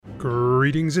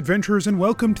Greetings, adventurers, and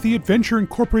welcome to the Adventure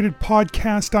Incorporated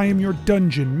podcast. I am your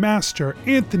Dungeon Master,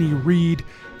 Anthony Reed.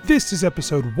 This is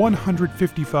episode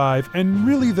 155, and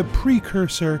really the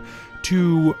precursor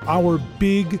to our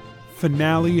big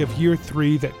finale of Year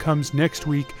 3 that comes next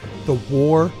week, the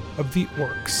War of the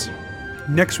Orcs.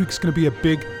 Next week's going to be a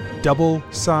big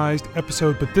double-sized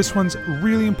episode, but this one's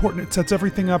really important. It sets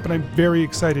everything up, and I'm very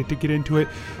excited to get into it,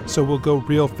 so we'll go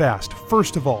real fast.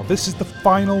 First of all, this is the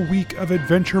final week of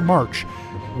Adventure March.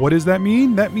 What does that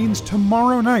mean? That means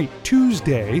tomorrow night,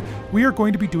 Tuesday, we are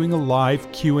going to be doing a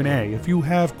live Q&A. If you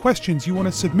have questions you want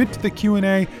to submit to the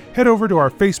Q&A, head over to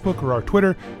our Facebook or our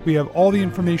Twitter. We have all the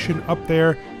information up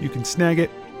there. You can snag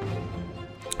it.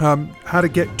 How to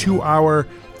get to our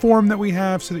form that we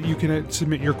have so that you can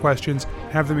submit your questions,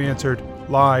 have them answered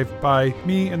live by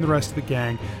me and the rest of the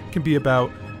gang. It can be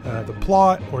about the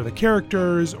plot or the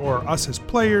characters or us as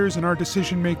players and our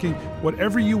decision making.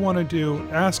 Whatever you want to do,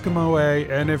 ask them away,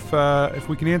 and if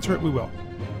we can answer it, we will.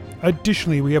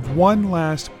 Additionally, we have one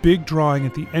last big drawing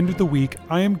at the end of the week.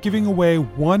 I am giving away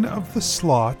one of the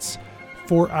slots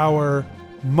for our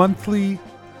monthly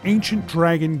Ancient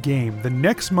Dragon game. The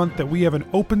next month that we have an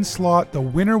open slot, the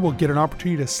winner will get an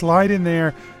opportunity to slide in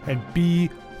there and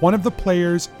be one of the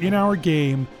players in our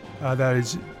game that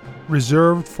is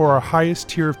reserved for our highest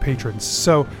tier of patrons.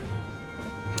 So,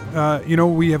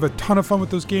 we have a ton of fun with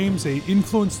those games. They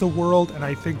influence the world, and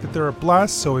I think that they're a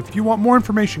blast. So if you want more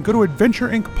information, go to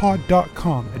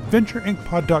adventureincpod.com.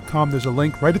 Adventureincpod.com. There's a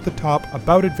link right at the top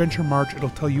about Adventure March. It'll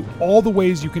tell you all the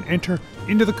ways you can enter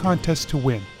into the contest to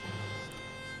win.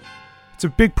 It's a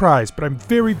big prize, but I'm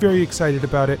very, very excited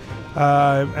about it,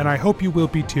 and I hope you will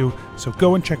be too, so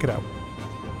go and check it out.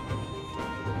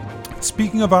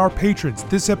 Speaking of our patrons,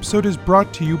 this episode is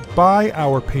brought to you by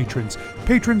our patrons.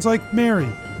 Patrons like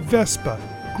Mary, Vespa,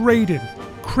 Graydon,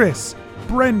 Chris,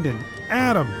 Brendan,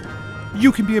 Adam.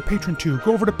 You can be a patron too.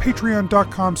 Go over to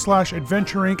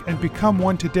patreon.com/adventureinc and become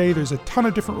one today. There's a ton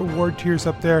of different reward tiers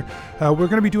up there. We're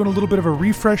going to be doing a little bit of a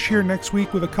refresh here next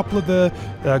week with a couple of the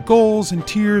goals and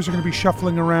tiers are going to be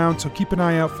shuffling around, so keep an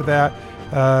eye out for that.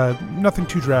 Nothing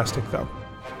too drastic though.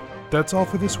 That's all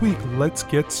for this week. Let's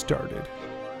get started.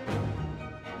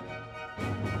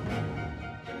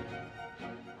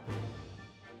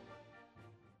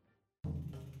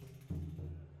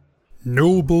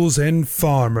 Nobles and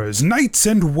farmers, knights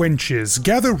and wenches,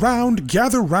 gather round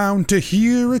to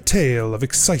hear a tale of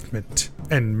excitement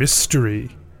and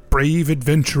mystery. Brave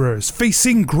adventurers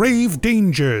facing grave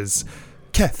dangers.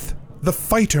 Keth, the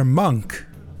fighter monk.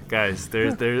 Guys,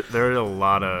 there's a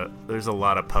lot of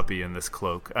puppy in this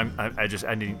cloak. I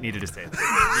needed to say that.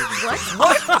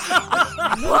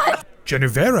 What?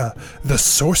 Genevera, the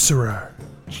sorcerer.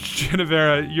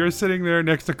 Genevera, you're sitting there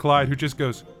next to Clyde, who just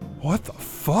goes, "What the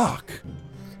fuck?"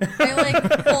 I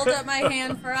hold up my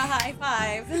hand for a high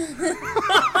five.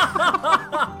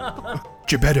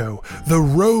 Gebetto, the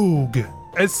rogue.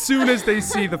 As soon as they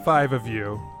see the five of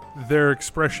you, their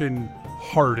expression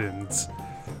hardens.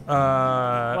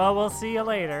 Well, we'll see you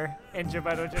later. And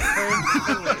Gebetto just turns.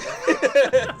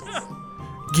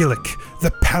 Gillick,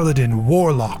 the paladin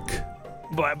warlock.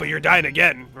 But you're dying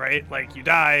again, right? Like, you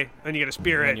die, then you get a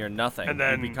spirit. And you're nothing. And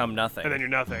then you become nothing. And then you're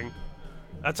nothing.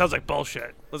 That sounds like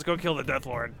bullshit. Let's go kill the Death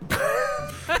Lord.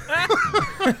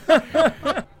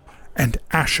 And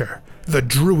Asher, the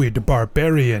druid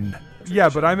barbarian. Yeah,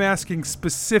 but I'm asking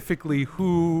specifically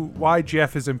why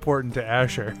Jeff is important to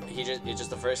Asher. It's just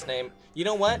the first name. You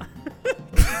know what?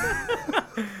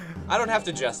 I don't have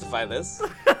to justify this.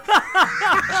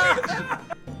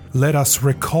 Let us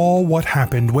recall what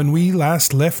happened when we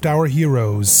last left our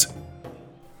heroes.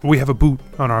 We have a boot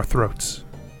on our throats,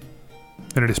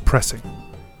 and it is pressing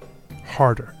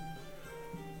harder.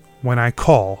 When I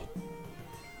call,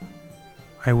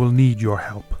 I will need your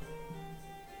help.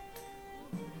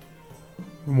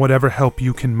 Whatever help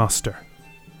you can muster.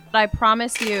 I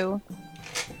promise you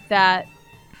that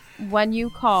when you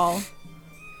call,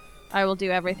 I will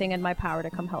do everything in my power to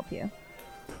come help you.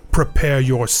 Prepare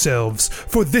yourselves,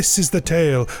 for this is the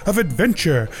tale of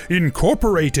Adventure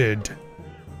Incorporated.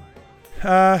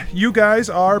 You guys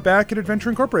are back at Adventure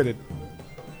Incorporated.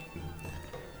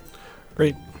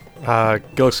 Great.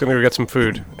 Gillick's gonna go get some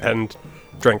food and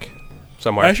drink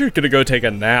somewhere. Asher's gonna go take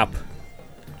a nap.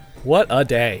 What a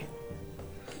day.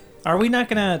 Are we not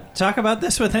gonna talk about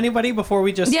this with anybody before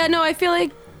we just... Yeah, no, I feel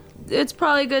like it's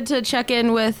probably good to check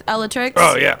in with Elatrix.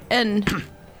 Oh, yeah. And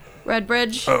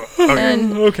Redbridge. Oh, okay.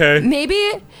 And okay.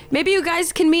 Maybe you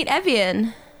guys can meet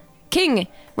Evian. King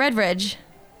Redbridge.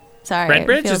 Sorry.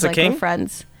 Redbridge it feels is a like king? We're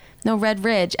friends. No, Red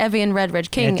Ridge. Evian Red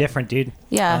Ridge. King. Yeah, different, dude.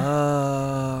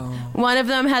 Yeah. One of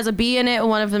them has a bee in it and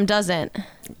one of them doesn't.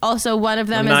 Also, one of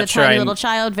them I'm is not a sure tiny I- little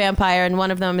child vampire and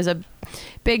one of them is a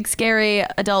big, scary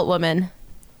adult woman.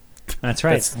 That's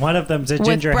right. One of them's a With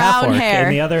ginger brown half-orc, hair.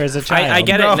 and the other is a child. I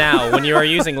get it now. When you were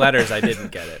using letters, I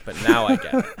didn't get it, but now I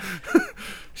get it.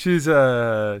 She's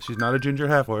not a ginger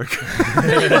half-orc.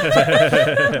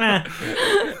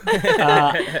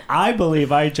 I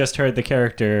believe I just heard the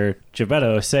character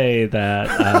Gebetto say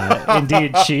that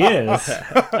indeed she is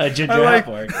a ginger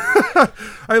half-orc.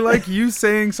 I like you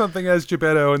saying something as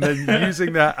Gebetto and then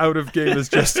using that out of game as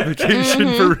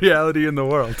justification for reality in the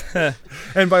world.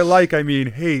 And by like, I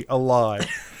mean, hey, a lie.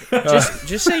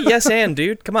 Just say yes and,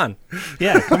 dude. Come on.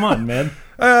 Yeah, come on, man.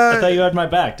 I thought you had my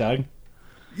back, dog.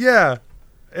 Yeah.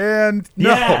 And no.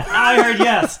 Yeah, I heard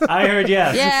yes. Got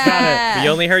Yeah. You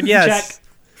only heard yes.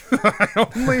 Check. I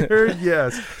only heard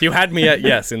yes. You had me at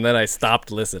yes, and then I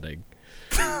stopped listening.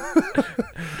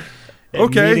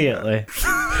 Okay. Immediately.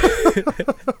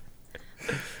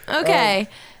 Okay.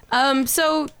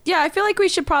 So, yeah, I feel like we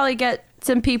should probably get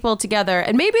some people together.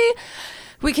 And maybe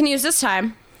we can use this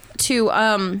time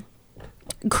to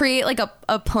create, like,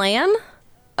 a plan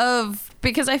of...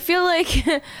 Because I feel like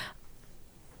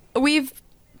we've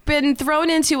been thrown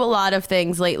into a lot of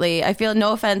things lately. I feel,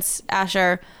 no offense,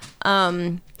 Asher,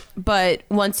 but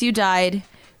once you died,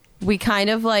 we kind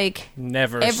of, like...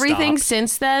 Never Everything stopped.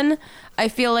 since then, I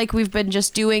feel like we've been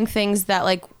just doing things that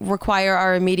like require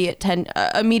our immediate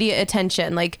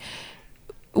attention. Like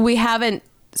we haven't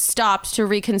stopped to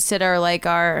reconsider like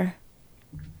our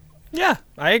Yeah,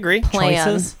 I agree. plan.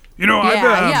 Choices? You know,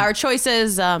 Yeah, our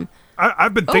choices.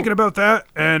 I've been thinking about that,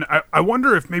 and I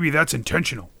wonder if maybe that's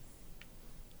intentional.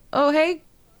 Oh, hey,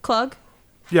 Clug.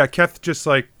 Yeah, Keth just,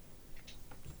 like,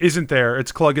 isn't there.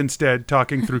 It's Clug instead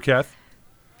talking through Keth.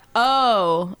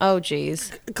 Oh,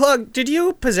 geez. Clug, did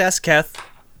you possess Keth?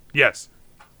 Yes.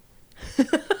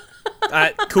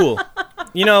 Cool.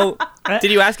 You know,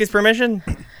 did you ask his permission?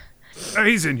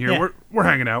 He's in here. Yeah. We're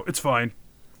hanging out. It's fine.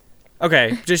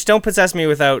 Okay, just don't possess me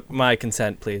without my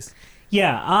consent, please.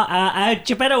 Yeah,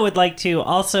 Gebetto would like to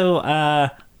also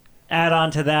add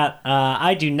on to that.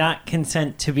 I do not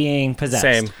consent to being possessed.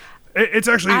 Same. It's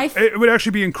actually it would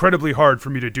actually be incredibly hard for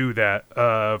me to do that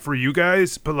for you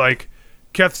guys, but like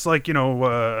Keth's like, you know,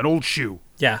 an old shoe.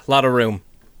 Yeah, a lot of room.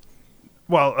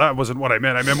 Well, that wasn't what I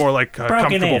meant. I meant more like a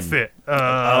Broken comfortable in. fit.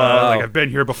 Like I've been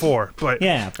here before, but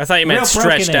Yeah. I thought you meant Real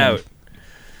stretched broken in. out.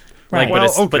 Right. Like,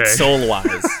 Well, but okay.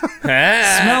 soul-wise.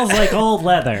 Smells like old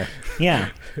leather. Yeah.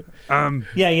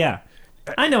 Yeah.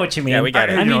 I know what you mean. Yeah, we got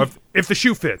it. I you know, mean, if the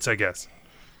shoe fits, I guess.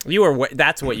 You were.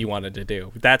 That's what you wanted to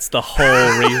do. That's the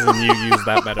whole reason you used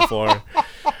that metaphor.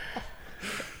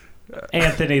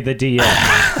 Anthony the DM.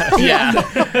 Yeah.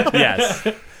 Yes.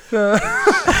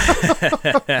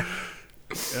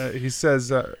 He says,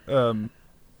 now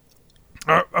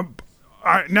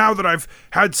that I've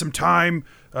had some time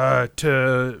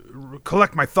to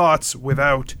collect my thoughts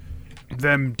without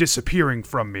them disappearing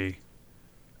from me,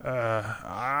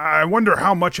 I wonder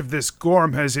how much of this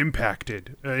Gorm has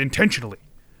impacted intentionally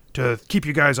to keep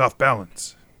you guys off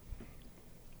balance.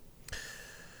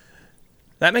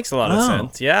 That makes a lot of Oh.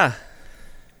 sense. Yeah.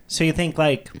 So you think,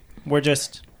 like, we're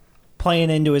just playing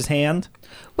into his hand?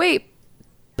 Wait,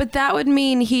 but that would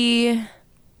mean he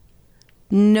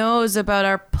knows about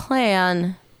our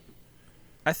plan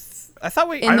I thought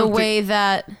we. in the don't way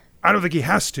that. I don't think he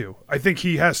has to. I think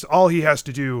he has. All he has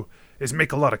to do is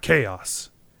make a lot of chaos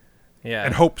Yeah.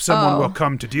 and hope someone Oh. will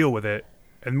come to deal with it.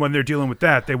 And when they're dealing with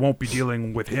that, they won't be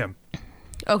dealing with him.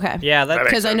 Okay. Yeah. That.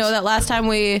 Because I know that last time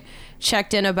we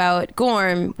checked in about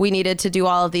Gorm, we needed to do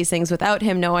all of these things without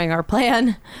him knowing our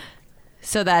plan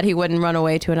so that he wouldn't run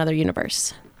away to another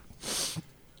universe.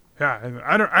 Yeah,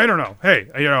 I don't know. Hey,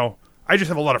 you know, I just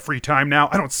have a lot of free time now.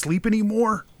 I don't sleep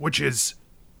anymore, which is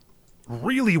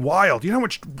really wild. You know how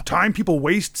much time people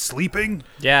waste sleeping?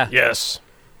 Yeah. Yes.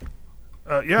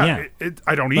 Yeah.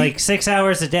 I don't eat. Like 6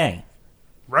 hours a day.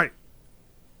 Right.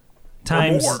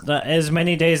 Times more. as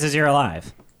many days as you're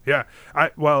alive. Yeah.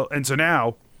 And so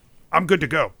now I'm good to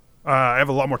go. I have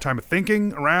a lot more time of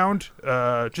thinking around,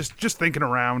 just thinking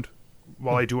around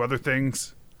while I do other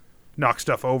things, knock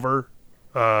stuff over,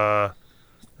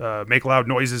 make loud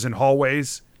noises in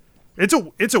hallways.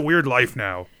 It's a weird life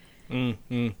now.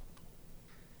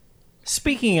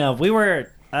 Speaking of, we caught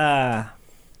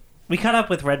up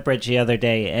with Redbridge the other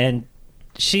day, and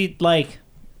she's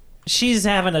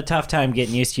having a tough time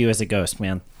getting used to you as a ghost,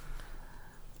 man.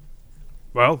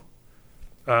 Well,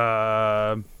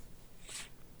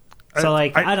 So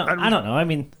I don't know. I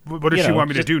mean, what does she want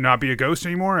me to do? Not be a ghost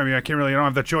anymore? I mean, I don't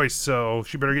have that choice. So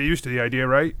she better get used to the idea,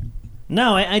 right?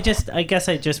 No, I guess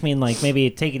I just mean like maybe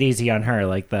take it easy on her,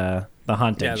 like the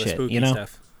haunted the shit, spooky you know?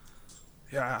 stuff.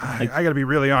 Yeah, I got to be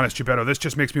really honest, Geppetto. This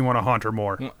just makes me want to haunt her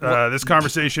more. This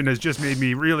conversation has just made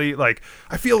me really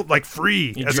I feel like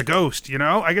free as a ghost. You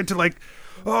know, I get to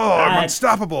I'm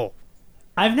unstoppable.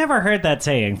 I've never heard that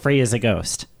saying, "Free as a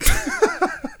ghost."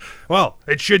 Well,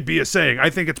 it should be a saying. I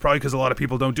think it's probably because a lot of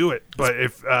people don't do it. But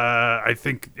I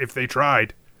think if they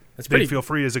tried, they'd feel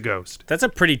free as a ghost. That's a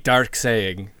pretty dark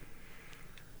saying.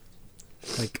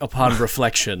 Like, upon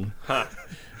reflection. What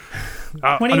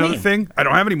do you another mean? thing, I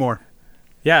don't have any more.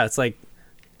 Yeah, it's like,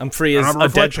 I'm free as a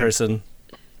dead person.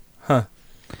 Huh.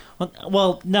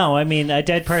 Well, no, I mean, a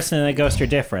dead person and a ghost are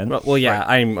different. Well, yeah,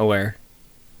 right. I'm aware.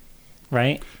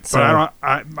 Right? So, But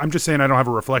I'm just saying I don't have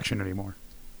a reflection anymore.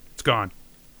 It's gone.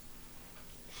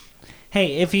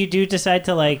 Hey, if you do decide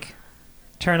to,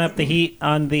 turn up the heat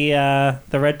on the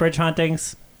Redbridge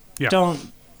hauntings, don't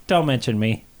mention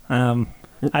me.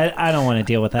 I don't want to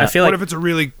deal with that. I feel what if it's a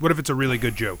really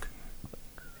good joke?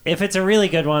 If it's a really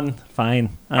good one,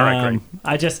 fine. All right,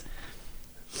 great.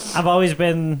 I've always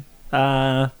been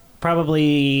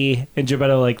probably, and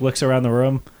Geppetto looks around the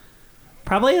room,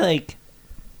 probably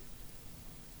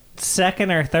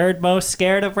second or third most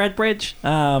scared of Redbridge.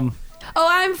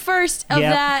 I'm first of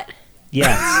that.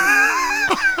 Yes.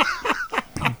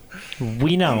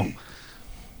 We know.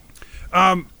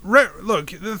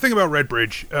 Look, the thing about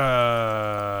Redbridge,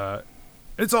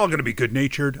 it's all going to be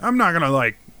good-natured. I'm not going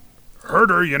to,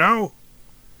 hurt her, you know?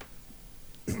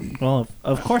 Well,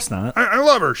 of course not. I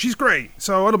love her. She's great,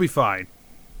 so it'll be fine.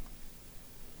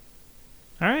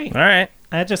 All right. All right.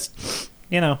 I just,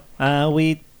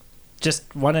 we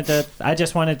just wanted to, I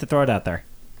just wanted to throw it out there.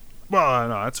 Well,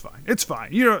 no, that's fine. It's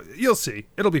fine. You'll see.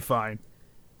 It'll be fine.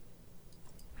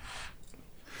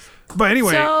 But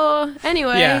anyway.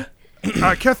 Yeah.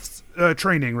 Keth's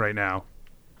training right now.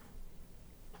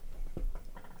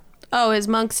 Oh, his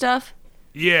monk stuff?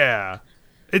 Yeah.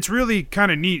 It's really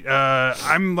kind of neat.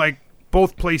 I'm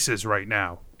both places right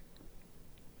now.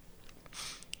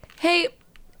 Hey,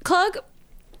 Clug,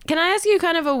 can I ask you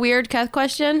kind of a weird Keth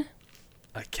question?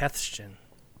 A question?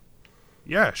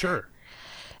 Yeah, sure.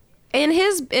 In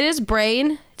his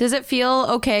brain, does it feel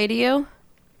okay to you?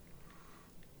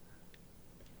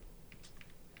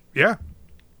 Yeah.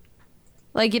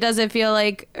 It doesn't feel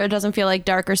like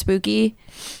dark or spooky?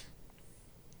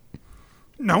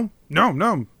 No.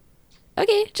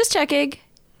 Okay, just checking.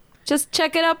 Just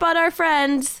checking up on our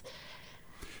friends.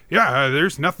 Yeah,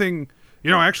 there's nothing.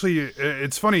 Actually,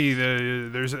 it's funny.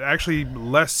 There's actually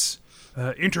less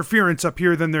interference up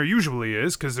here than there usually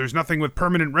is, because there's nothing with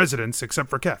permanent residence except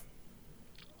for Keth.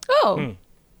 Oh.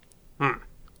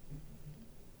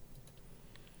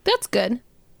 That's good.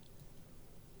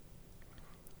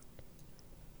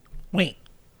 Wait.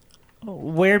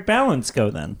 Where'd Balance go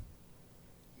then?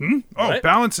 Oh, What?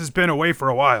 Balance has been away for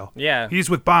a while. Yeah. He's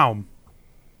with Baum.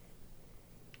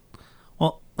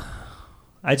 Well,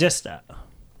 I just I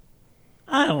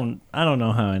don't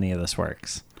know how any of this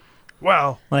works.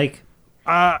 Well, Like,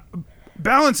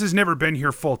 Balance has never been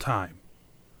here full time.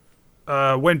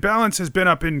 When Balance has been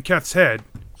up in Keth's head,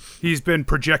 he's been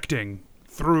projecting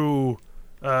through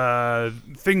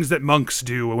things that monks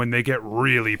do when they get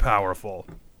really powerful.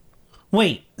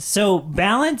 wait, so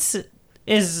Balance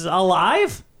is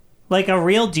alive? Like a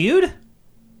real dude?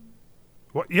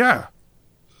 What? Yeah.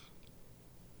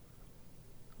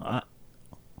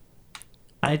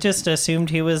 I just assumed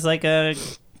he was like a,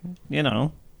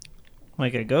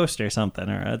 like a ghost or something,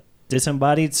 or a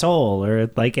disembodied soul, or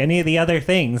like any of the other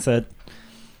things that.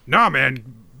 Nah,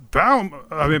 man.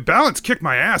 Balance kicked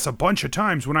my ass a bunch of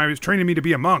times when I was training me to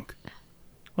be a monk.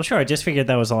 Well, sure, I just figured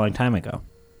that was a long time ago.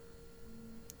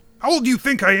 How old do you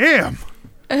think I am?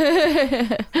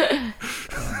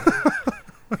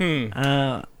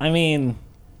 I mean,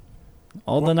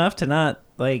 old enough to not,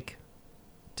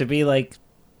 to be,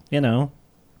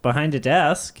 behind a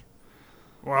desk.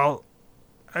 Well,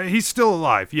 he's still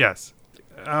alive, yes.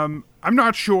 I'm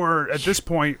not sure at this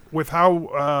point with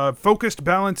how focused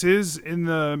Balance is in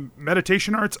the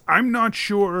meditation arts. I'm not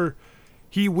sure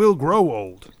he will grow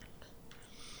old.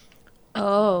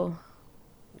 Oh.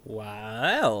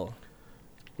 Wow.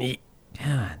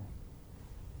 God.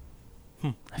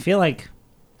 I feel like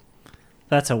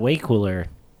that's a way cooler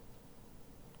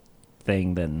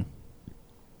thing than,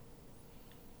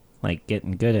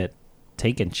 getting good at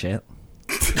taking shit.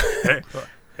 Hey,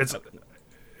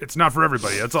 it's not for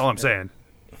everybody. That's all I'm saying.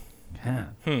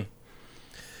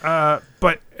 Yeah.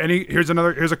 But here's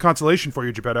a consolation for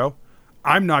you, Geppetto.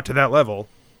 I'm not to that level.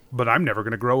 but I'm never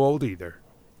going to grow old either.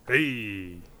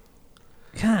 Hey.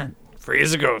 God. Free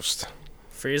as a ghost.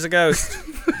 Free as a ghost.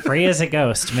 Free as a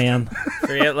ghost, man.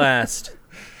 Free at last.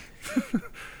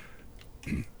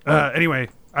 Anyway,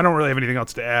 I don't really have anything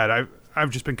else to add. I've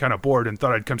just been kind of bored and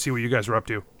thought I'd come see what you guys are up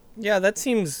to. Yeah, that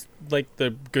seems like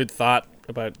the good thought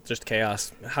about just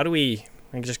chaos. How do we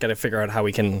just got to figure out how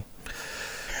we can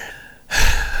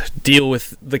deal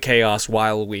with the chaos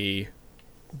while we,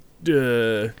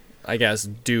 I guess,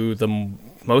 do the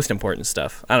most important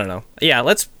stuff. I don't know.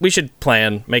 Yeah, we should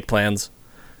make plans.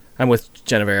 I'm with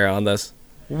Genevera on this.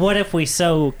 What if we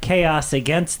sow chaos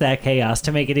against that chaos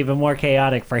to make it even more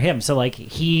chaotic for him? So, like,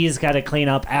 he's got to clean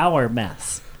up our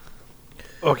mess.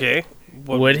 Okay.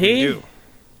 What Would he? do?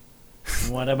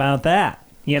 What about that?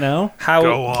 You know? How?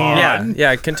 Go on.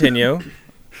 Yeah, continue.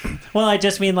 Well, I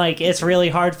just mean, like, it's really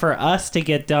hard for us to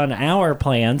get done our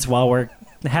plans while we're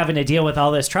having to deal with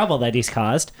all this trouble that he's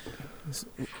caused.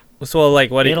 So,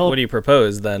 like, what do you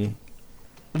propose, then?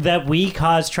 That we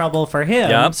cause trouble for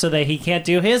him so that he can't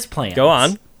do his plans. Go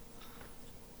on.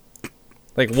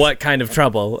 Like, what kind of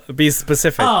trouble? Be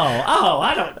specific.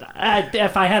 I don't...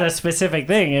 if I had a specific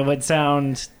thing, it would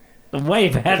sound way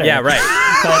better. Yeah, right.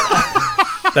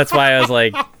 But that's why I was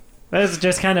like... That's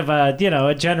just kind of a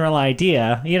general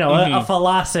idea. A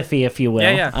philosophy, if you will.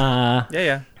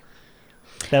 Yeah.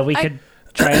 That we could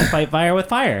try and fight fire with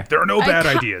fire. There are no bad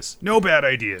ideas. No bad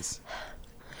ideas.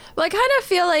 Well, I kind of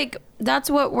feel like that's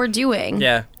what we're doing.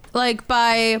 Yeah. Like,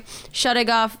 by shutting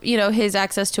off, his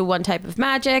access to one type of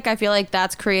magic, I feel like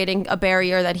that's creating a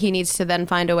barrier that he needs to then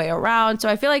find a way around. So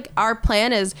I feel like our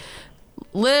plan is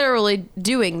literally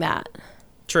doing that.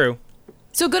 True.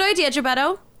 So good idea,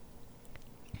 Gebetto.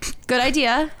 Good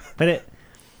idea. But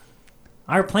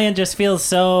our plan just feels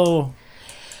so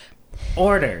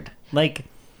ordered. Like...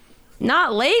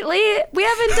 Not lately. We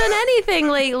haven't done anything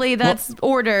lately that's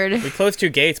ordered. We closed 2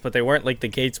 gates, but they weren't like the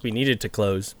gates we needed to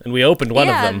close. And we opened one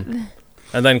of them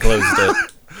and then closed it.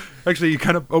 Actually, you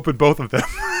kind of opened both of them.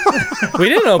 We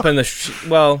didn't open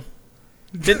the...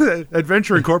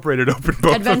 Adventure Incorporated opened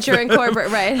both Adventure of them.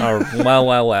 Incorporated, right.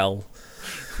 Well.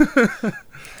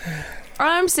 All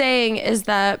I'm saying is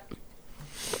that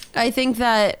I think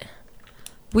that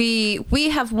we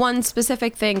have one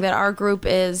specific thing that our group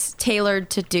is tailored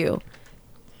to do.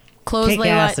 Close kick ley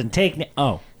ass line. and take...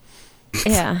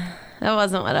 Yeah, that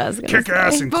wasn't what I was going to say. Kick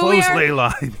ass and But close ley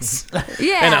lines.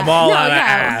 Yeah. And I'm all out of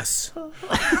ass.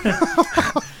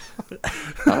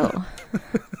 Oh.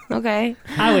 Okay.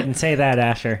 I wouldn't say that,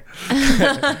 Asher.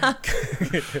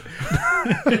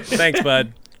 Thanks,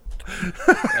 bud.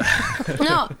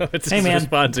 No. Let's Hey, man.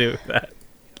 respond to that.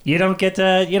 You don't get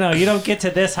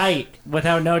to this height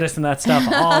without noticing that stuff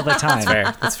all the time.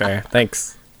 That's fair.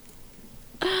 Thanks.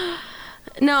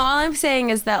 No, all I'm saying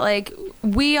is that, like,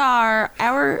 we are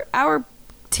our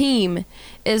team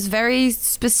is very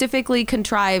specifically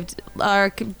contrived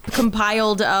or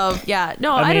compiled of I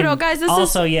don't know, guys, this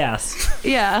also, is yes.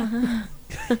 yeah.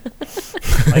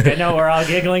 Like, I know we're all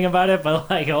giggling about it, but,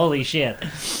 like, holy shit.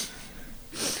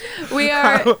 We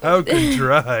are How good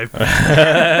drive.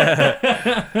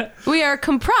 we are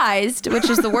comprised, which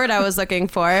is the word I was looking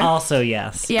for. Also,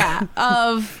 yes. Yeah,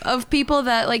 of people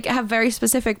that, like, have very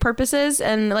specific purposes,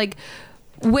 and, like,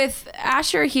 with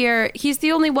Asher here, he's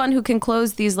the only one who can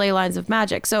close these ley lines of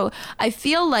magic. So I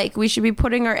feel like we should be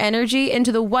putting our energy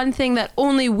into the one thing that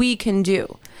only we can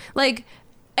do. Like,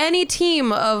 any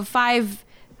team of 5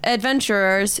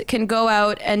 adventurers can go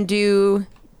out and do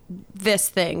this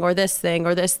thing or this thing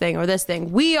or this thing or this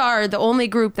thing. We are the only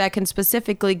group that can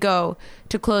specifically go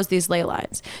to close these ley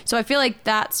lines. So I feel like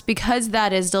that's because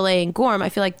that is delaying Gorm. I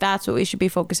feel like that's what we should be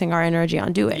focusing our energy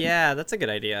on doing. Yeah, that's a good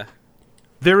idea.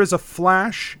 There is a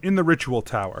flash in the ritual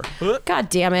tower. God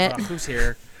damn it. Who's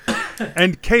here?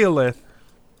 And Kaelith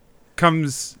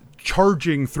comes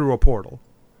charging through a portal.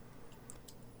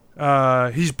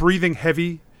 He's breathing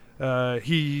heavy.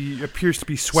 He appears to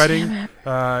be sweating.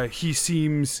 He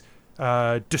seems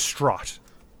distraught.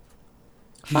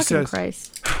 He Fucking says,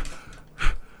 Christ.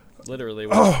 Literally.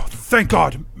 "Oh, thank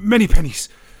God. Many pennies.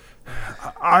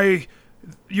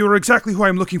 You're exactly who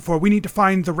I'm looking for. We need to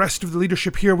find the rest of the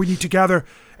leadership here. We need to gather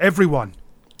everyone."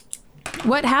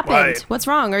 What happened? Right. What's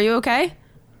wrong? Are you okay?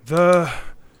 The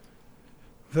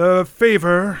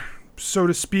favor, so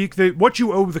to speak, what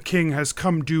you owe the king has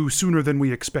come due sooner than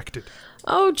we expected.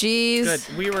 Oh, jeez.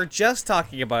 Good. We were just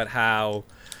talking about how...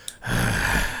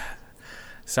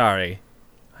 Sorry.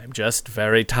 I'm just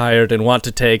very tired and want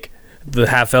to take the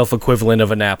half-elf equivalent of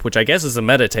a nap, which I guess is a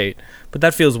meditate, but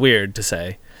that feels weird to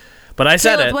say. But I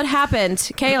said Caleb, it. what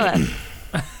happened? Caleb.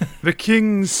 The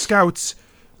king's scouts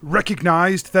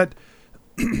recognized that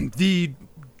the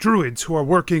druids who are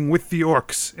working with the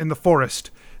orcs in the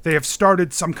forest. They have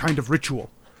started some kind of ritual.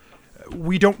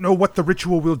 We don't know what the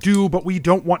ritual will do, but we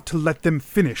don't want to let them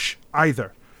finish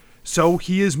either. So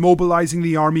he is mobilizing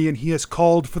the army, and he has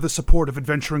called for the support of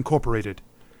Adventure Incorporated.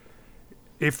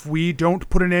 If we don't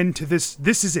put an end to this,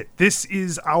 this is it. This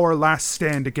is our last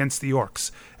stand against the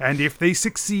orcs. And if they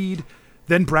succeed,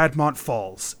 then Bradmont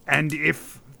falls. And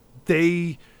if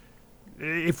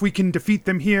we can defeat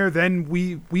them here, then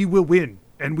we will win,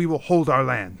 and we will hold our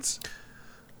lands.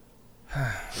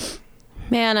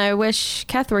 Man, I wish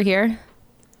Keth were here.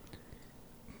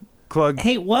 Clug.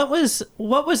 Hey, what was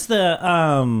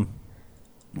the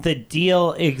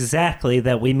deal exactly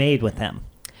that we made with him?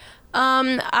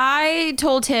 I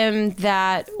told him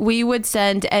that we would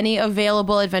send any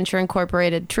available Adventure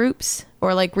Incorporated troops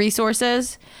or like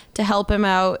resources to help him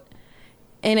out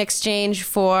in exchange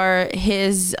for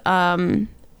his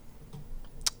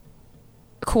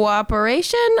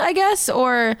cooperation, I guess,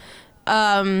 or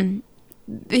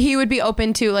he would be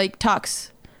open to like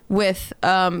talks with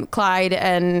Clyde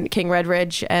and King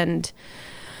Redridge and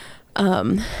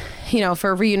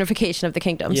for reunification of the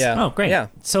kingdoms. Yeah. Oh, great. Yeah.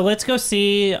 So let's go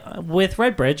see with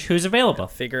Redbridge who's available.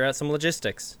 Figure out some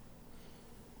logistics.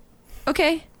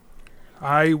 Okay.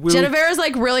 I will. Genevera's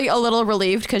like really a little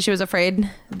relieved because she was afraid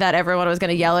that everyone was going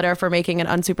to yell at her for making an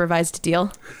unsupervised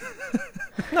deal.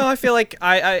 No, I feel like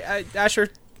I Asher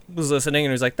was listening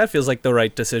and was like, that feels like the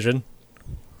right decision.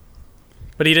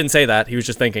 But he didn't say that. He was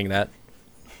just thinking that.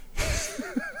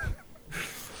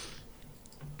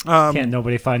 Can't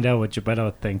nobody find out what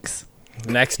Geppetto thinks.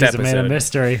 Next He's episode. a man of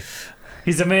mystery.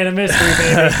 He's a man of mystery,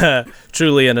 baby.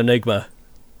 Truly an enigma.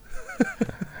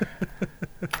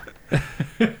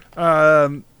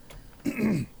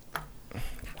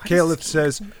 Caliph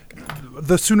says,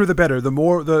 the sooner the better. The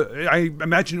more, I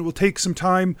imagine it will take some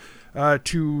time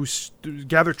to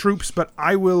gather troops, but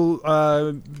I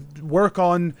will work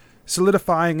on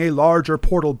solidifying a larger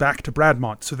portal back to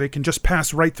Bradmont so they can just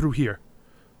pass right through here.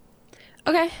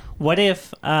 Okay. What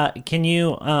if, can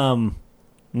you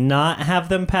not have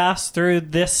them pass through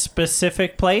this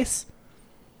specific place?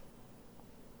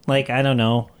 Like, I don't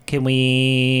know. Can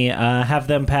we have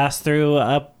them pass through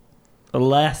a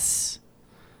less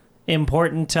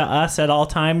important to us at all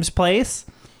times place?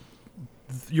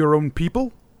 Your own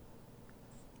people?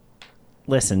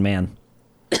 Listen, man.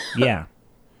 Yeah.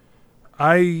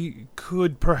 I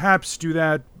could perhaps do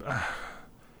that.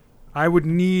 I would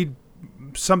need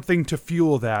something to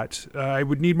fuel that. I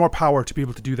would need more power to be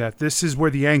able to do that. This is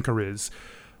where the anchor is.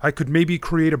 I could maybe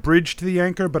create a bridge to the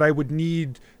anchor, but I would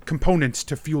need components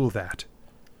to fuel that.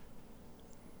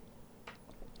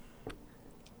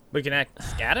 We can ask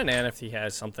Scadanan if he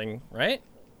has something, right?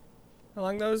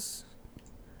 Along those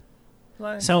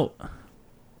lines. So,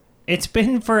 it's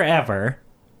been forever,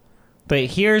 but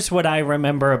here's what I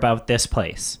remember about this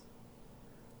place.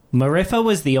 Mariffa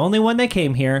was the only one that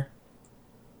came here,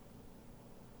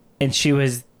 and she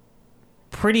was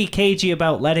pretty cagey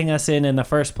about letting us in the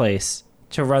first place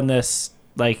to run this,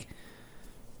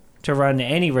 to run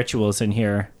any rituals in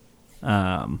here.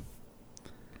 So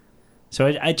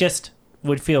I just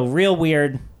would feel real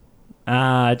weird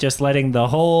just letting the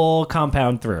whole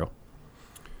compound through.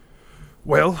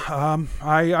 Well,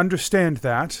 I understand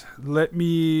that. Let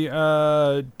me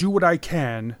do what I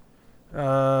can.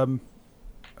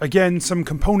 Again, some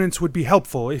components would be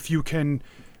helpful if you can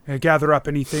gather up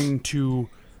anything to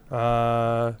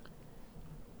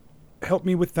help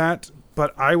me with that.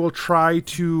 But I will try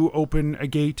to open a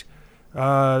gate,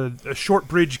 a short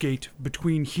bridge gate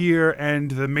between here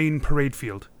and the main parade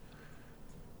field.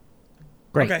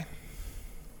 Great. Okay.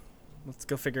 Let's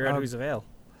go figure out who's avail.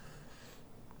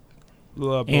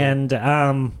 And,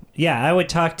 I would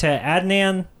talk to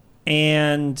Adnan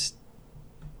and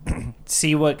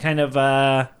see what kind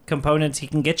of components he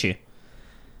can get you.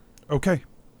 Okay.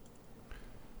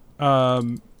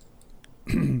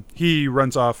 He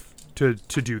runs off to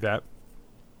do that.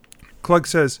 Clug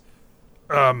says,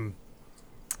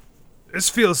 this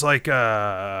feels like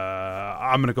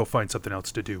I'm going to go find something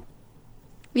else to do.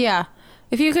 Yeah.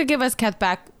 If you could give us Keth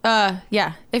back,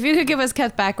 if you could give us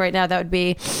Keth back right now, that would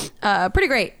be pretty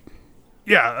great.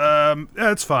 Yeah,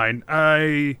 that's fine.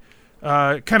 I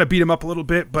kind of beat him up a little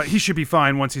bit, but he should be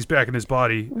fine once he's back in his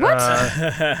body. What?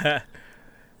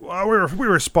 Well, we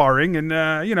were sparring, and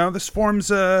this form's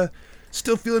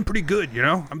still feeling pretty good.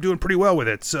 I'm doing pretty well with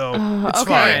it, so it's okay.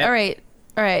 fine. All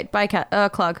right. Bye,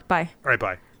 Clug. Bye. All right,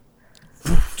 bye.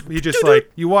 You just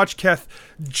you watch Keth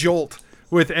jolt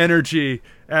with energy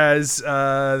as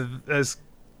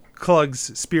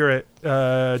Klug's spirit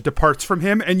departs from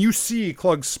him, and you see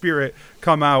Klug's spirit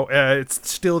come out. It's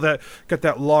still got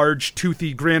that large,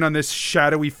 toothy grin on this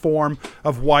shadowy form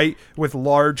of white with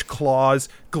large claws,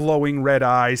 glowing red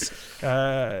eyes,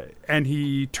 and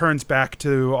he turns back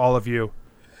to all of you,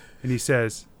 and he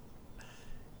says,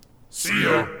 "See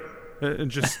ya," and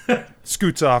just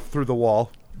scoots off through the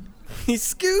wall. He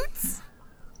scoots.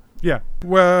 Yeah.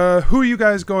 Who are you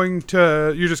guys going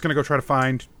to? You're just going to go try to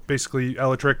find basically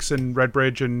Elatrix and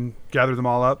Redbridge and gather them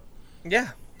all up? Yeah.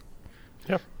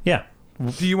 Yeah.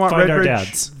 Do you want Find our Redbridge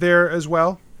dads. there as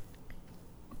well?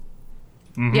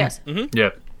 Yes,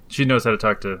 Yeah. She knows how to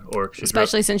talk to orcs.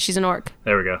 especially since she's an orc.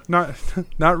 There we go. Not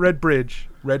Redbridge.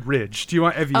 Redridge. Do you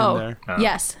want Evie in there?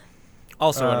 Yes.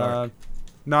 Also an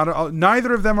orc.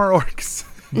 Neither of them are orcs.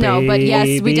 No, but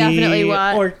yes, we definitely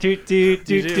want. Orc, Baby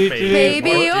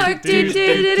orc, do do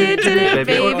do do do.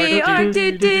 Baby orc,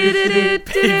 do do do do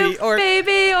do.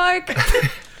 Baby orc.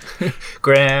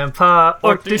 Grandpa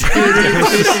orc. Great.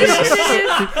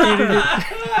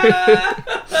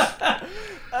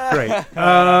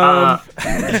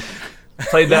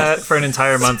 Played that for an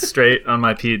entire month straight on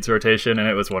my peds rotation, and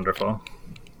it was wonderful.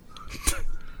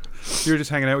 You were just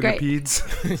hanging out with Great. your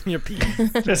peds. Your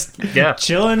peds. Just Yeah.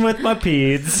 chilling with my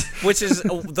peds. Which is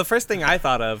the first thing I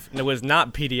thought of. And it was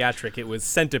not pediatric. It was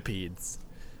centipedes.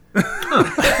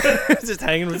 Just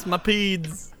hanging with my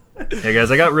peds. Hey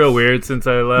guys, I got real weird since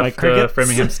I left crickets?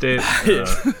 Framingham State.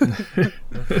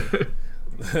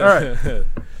 All right.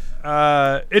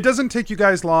 It doesn't take you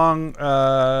guys long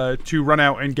to run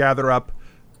out and gather up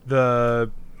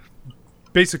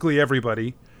basically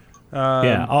everybody.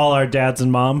 Yeah, all our dads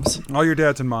and moms. All your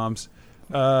dads and moms.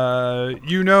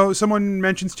 Someone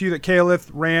mentions to you that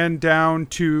Kaelith ran down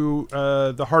to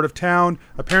the heart of town.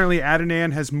 Apparently,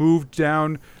 Adnan has moved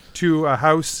down to a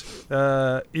house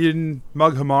in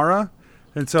Mughamara,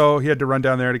 and so he had to run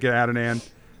down there to get Adnan.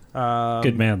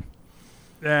 Good man.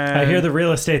 And I hear the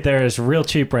real estate there is real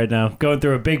cheap right now, going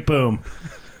through a big boom.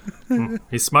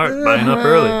 He's smart, buying up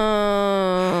early.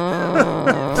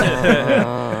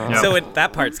 Yep. So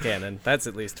that part's canon. That's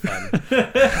at least fun.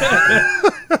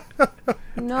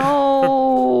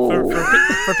 No.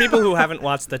 For people who haven't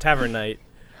watched The Tavern Night,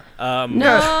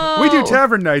 No. we do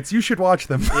tavern nights. You should watch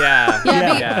them.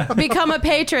 yeah. Become a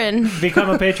patron. Become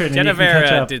a patron. and you can catch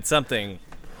Genevera up. did something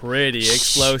pretty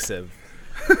explosive.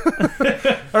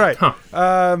 All right.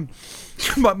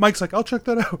 Mike's like, I'll check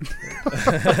that out.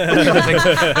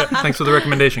 Thanks for the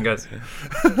recommendation, guys.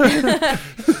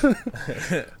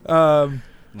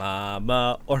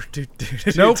 Mama or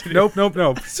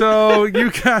Nope. So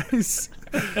you guys,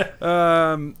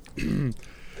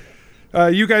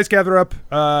 you guys gather up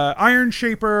Iron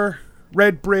Shaper,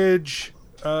 Redbridge,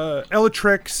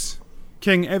 Elatrix,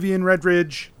 King Evian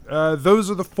Redridge. Those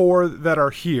are the four that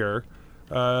are here.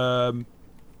 And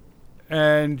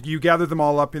you gather them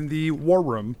all up in the war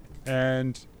room,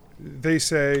 and they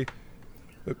say,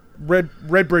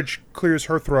 Redbridge clears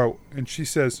her throat, and she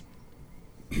says,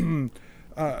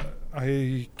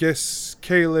 I guess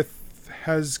Kaelith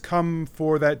has come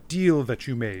for that deal that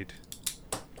you made.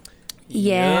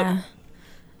 Yeah.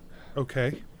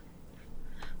 Okay.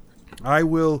 I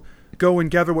will go and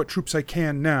gather what troops I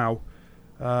can now.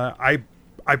 I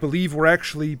believe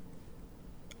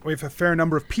we have a fair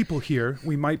number of people here.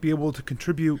 We might be able to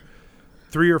contribute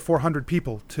 300 or 400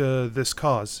 people to this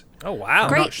cause. Oh wow!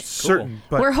 Great. I'm not certain,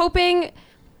 but We're hoping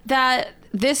that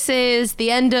this is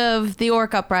the end of the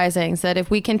orc uprisings, that if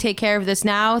we can take care of this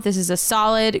now, this is a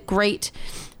solid, great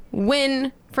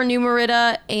win for New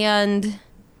Merida, and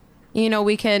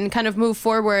we can kind of move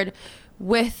forward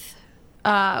with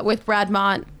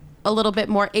Bradmont a little bit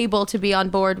more able to be on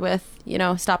board with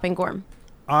stopping Gorm.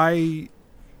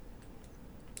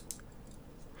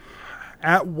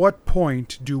 At what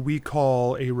point do we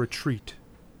call a retreat?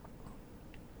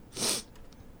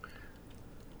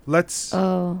 Let's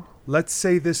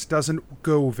say this doesn't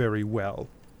go very well,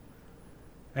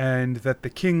 and that the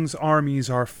king's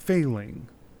armies are failing,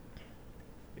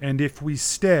 and if we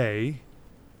stay,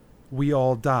 we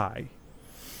all die.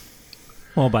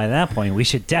 Well, by that point, we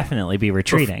should definitely be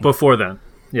retreating. Before then,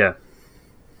 yeah.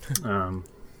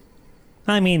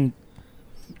 I mean,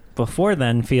 before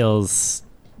then feels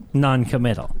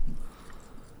non-committal.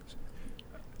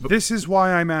 This is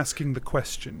why I'm asking the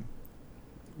question.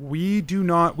 We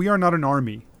are not an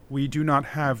army. We do not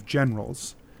have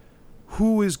generals.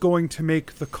 Who is going to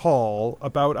make the call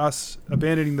about us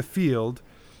abandoning the field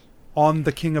on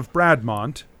the King of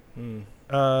Bradmont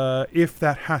if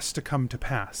that has to come to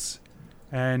pass?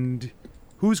 And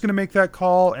who's going to make that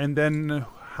call, and then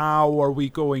how are we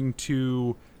going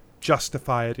to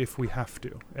justify it if we have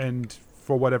to? And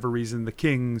for whatever reason, the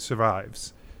king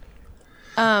survives.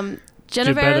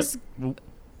 Genevera's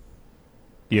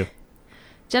You.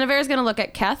 Genevera's gonna look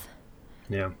at Keth.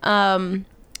 Yeah.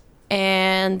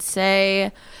 And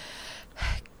say,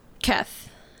 Keth,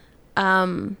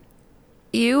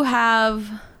 you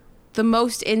have the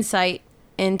most insight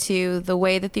into the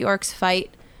way that the orcs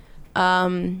fight,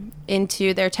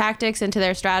 into their tactics, into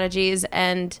their strategies,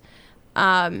 and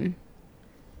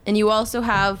you also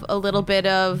have a little bit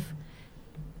of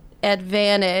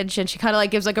advantage. And she kind of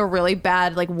like gives like a really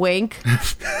bad like wink.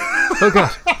 Oh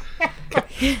god.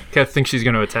 Keth thinks she's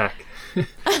going to attack.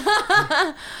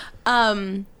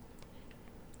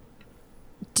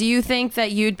 Do you think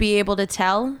that you'd be able to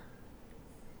tell,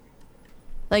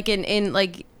 like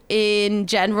in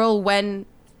general, when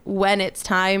it's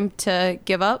time to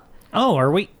give up? Oh,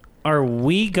 are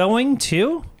we going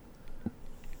to?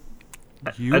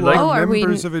 You I'd like- are are we-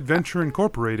 members of Adventure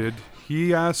Incorporated.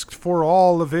 He asked for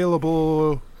all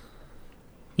available.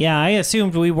 Yeah, I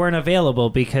assumed we weren't available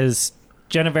because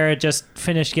Genevera just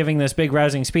finished giving this big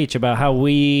rousing speech about how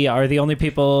we are the only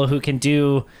people who can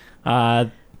do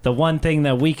the one thing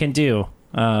that we can do.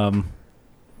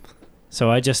 So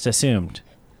I just assumed.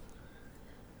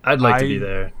 I'd like to be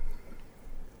there.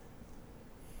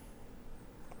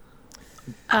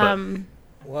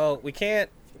 Well, we can't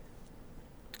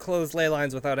close ley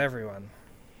lines without everyone.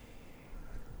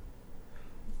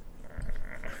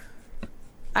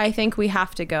 I think we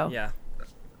have to go. Yeah.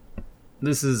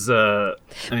 This is I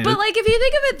mean, But like, if you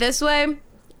think of it this way,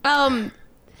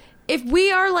 if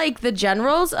we are like the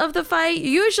generals of the fight,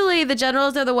 usually the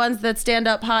generals are the ones that stand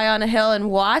up high on a hill and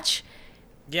watch.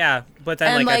 Yeah, but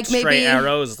then And, like like, a stray maybe-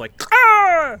 arrow is like,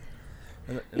 ah!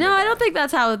 No, I don't think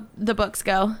that's how the books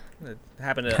go. It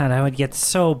happened to God, I would get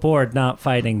so bored not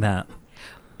fighting that.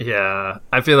 yeah,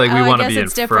 I feel like we I want to guess be in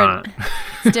it's different. front.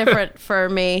 It's different for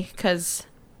me because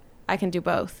I can do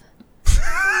both.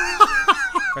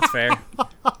 That's fair.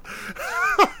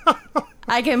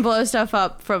 I can blow stuff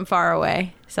up from far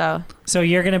away. So,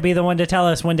 you're going to be the one to tell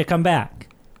us when to come back.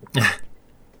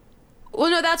 well,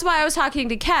 no, that's why I was talking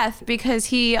to Keth, because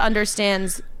he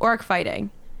understands orc fighting.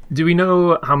 Do we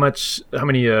know how many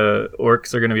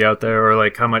orcs are going to be out there, or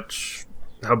like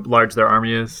how large their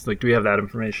army is? Like, do we have that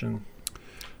information?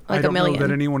 Like I don't a million. know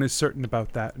that anyone is certain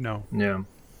about that. No. Yeah.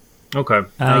 Okay.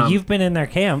 You've been in their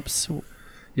camps.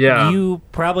 Yeah. You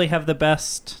probably have the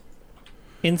best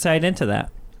insight into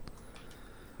that.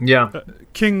 Yeah.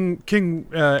 King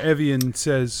Evian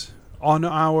says, on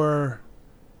our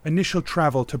initial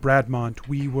travel to Bradmont,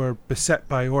 we were beset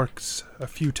by orcs a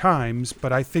few times,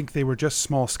 but I think they were just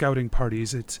small scouting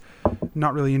parties. It's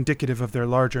not really indicative of their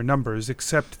larger numbers,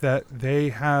 except that they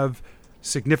have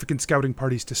significant scouting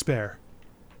parties to spare.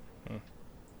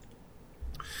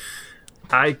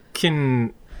 I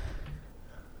can,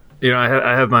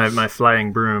 I have my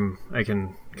flying broom. I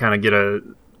can kind of get a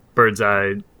bird's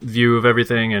eye view of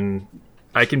everything, and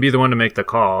I can be the one to make the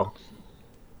call.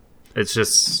 It's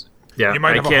just, yeah, You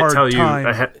might I have a can't hard tell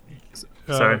time.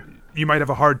 you. Sorry. You might have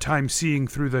a hard time seeing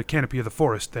through the canopy of the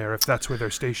forest there if that's where they're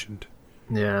stationed.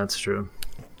 Yeah, that's true.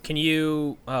 Can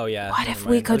you? Oh yeah. What never if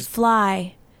we mind. could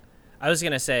fly? I was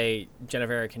gonna say,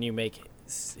 Genevera, can you make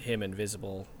him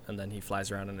invisible and then he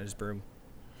flies around on his broom?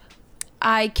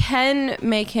 I can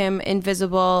make him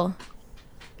invisible.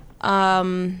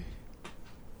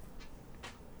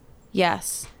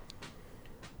 Yes.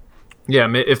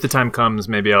 Yeah, if the time comes,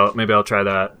 maybe I'll try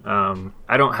that.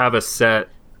 I don't have a set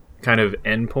kind of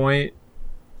endpoint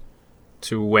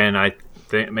to when I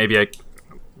think. Maybe I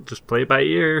just play it by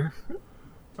ear.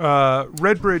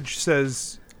 Redbridge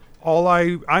says,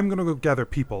 I'm going to go gather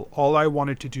people. All I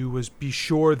wanted to do was be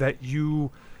sure that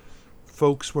you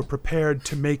folks were prepared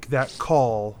to make that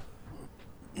call.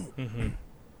 Mm-hmm.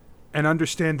 And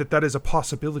understand that is a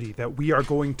possibility, that we are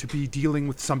going to be dealing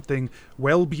with something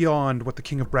well beyond what the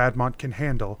King of Bradmont can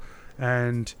handle.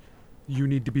 And you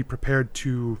need to be prepared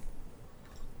to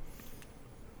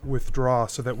withdraw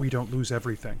so that we don't lose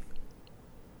everything.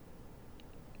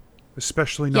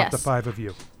 Especially not the Yes. 5 of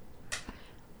you.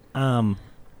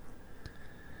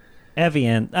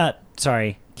 Evian,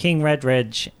 King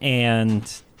Redridge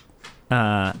and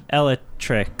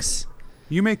Elatrix.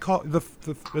 You may call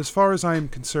as far as I am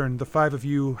concerned, the 5 of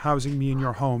you housing me in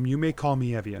your home, you may call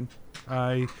me Evian.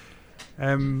 I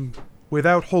am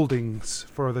without holdings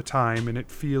for the time, and it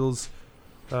feels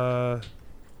wrong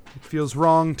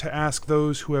to ask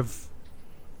those who have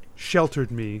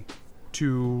sheltered me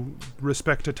to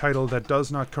respect a title that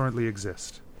does not currently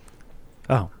exist.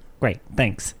 Oh, great.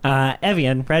 Thanks.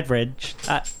 Evian, Redridge.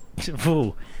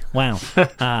 Ooh, wow.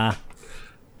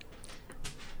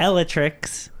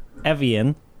 Elatrix,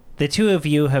 Evian. the two of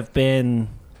you have been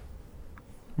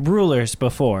rulers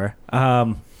before.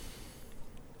 How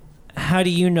do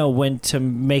you know when to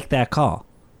make that call?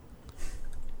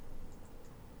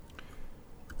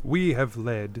 We have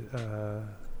led.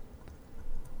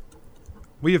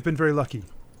 We have been very lucky.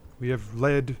 We have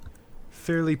led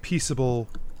fairly peaceable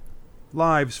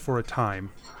lives for a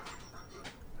time.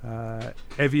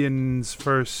 Evian's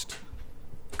first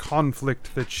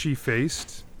conflict that she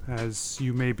faced, as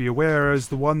you may be aware, is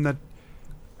the one that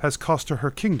has cost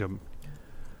her kingdom.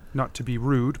 Not to be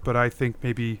rude, but I think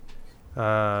maybe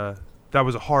that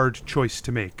was a hard choice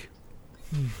to make.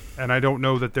 And I don't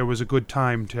know that there was a good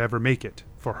time to ever make it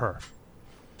for her.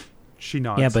 She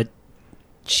nods. Yeah, but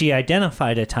she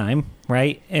identified a time,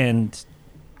 right? And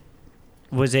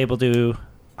was able to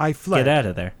get out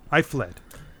of there. I fled.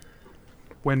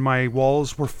 When my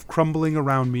walls were crumbling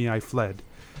around me, I fled.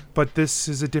 But this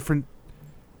is it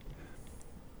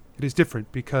is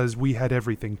different because we had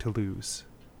everything to lose.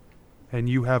 And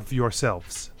you have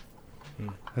yourselves.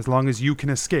 As long as you can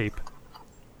escape,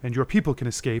 and your people can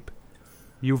escape,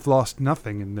 you've lost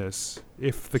nothing in this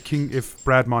if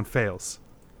Bradmont fails.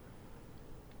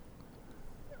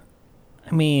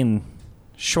 I mean,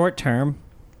 short term,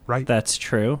 right? That's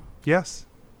true. Yes.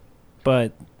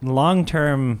 But long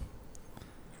term,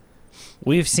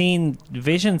 we've seen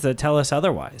visions that tell us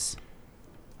otherwise.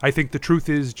 I think the truth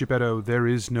is, Gebetto, there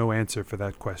is no answer for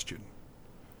that question.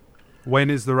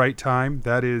 When is the right time?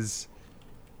 That is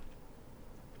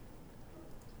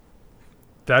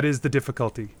the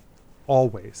difficulty.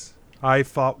 Always. I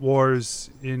fought wars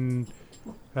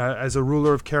as a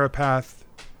ruler of Carapath.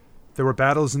 There were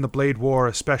battles in the Blade War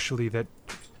especially that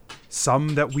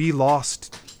we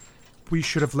lost. We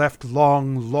should have left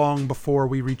long, long before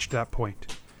we reached that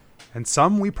point. And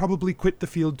some we probably quit the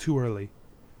field too early.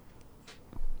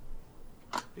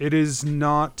 It is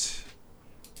not...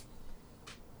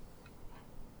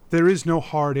 There is no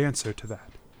hard answer to that.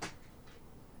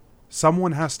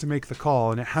 Someone has to make the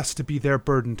call, and it has to be their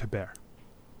burden to bear.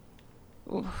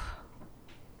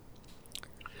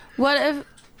 What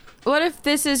if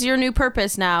this is your new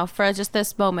purpose now for just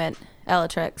this moment,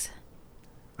 Elatrix?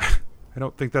 I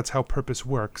don't think that's how purpose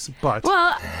works, but...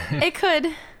 Well, it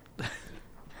could.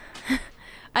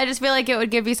 I just feel like it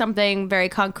would give you something very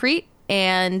concrete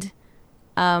and...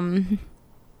 I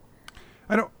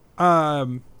don't...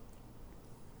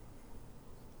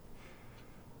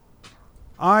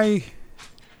 I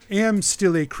am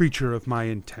still a creature of my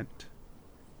intent.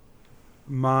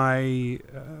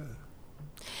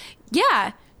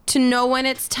 Yeah, to know when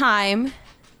it's time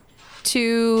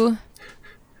to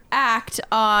act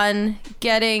on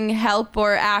getting help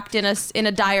or act in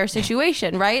a dire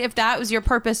situation, right? If that was your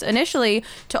purpose initially,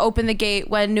 to open the gate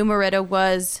when Numerita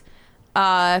was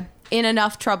in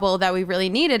enough trouble that we really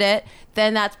needed it,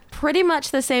 then that's pretty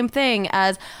much the same thing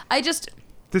as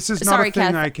This is not a thing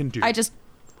Kath, I can do.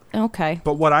 Okay.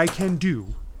 But what I can do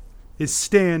is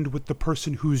stand with the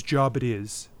person whose job it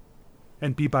is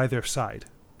and be by their side.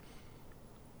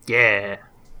 Yeah.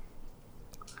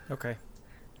 Okay.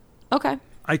 Okay.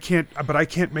 I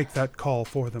can't make that call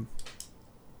for them.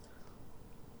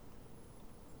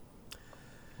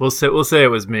 We'll say it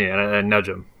was me, and I nudge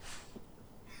him.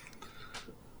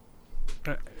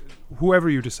 Whoever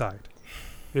you decide.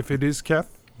 If it is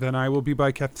Keth, then I will be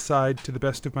by Keth's side to the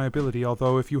best of my ability.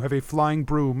 Although if you have a flying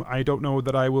broom, I don't know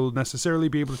that I will necessarily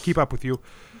be able to keep up with you,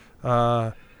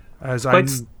 as I'm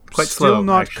quite still slow,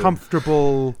 not actually.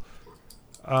 comfortable.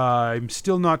 I'm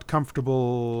still not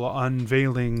comfortable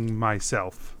unveiling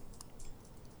myself.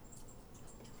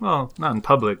 Well, not in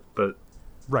public, but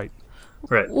right.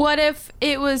 What if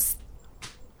it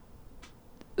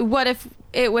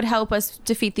would help us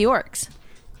defeat the orcs?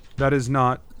 That is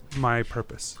not my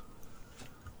purpose.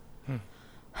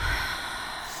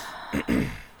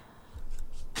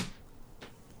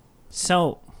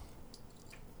 So,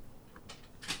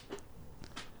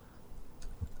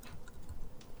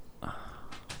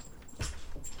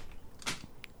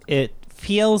 it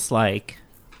feels like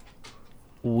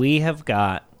we have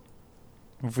got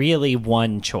really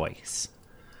one choice.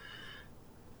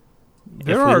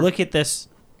 If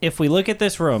we look at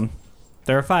this room,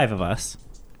 there are 5 of us.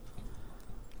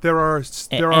 There are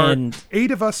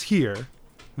 8 of us here.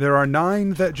 There are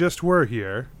 9 that just were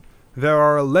here. There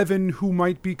are 11 who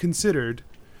might be considered.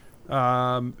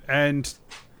 And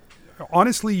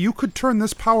honestly, you could turn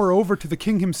this power over to the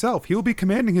king himself. He'll be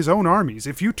commanding his own armies.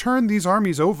 If you turn these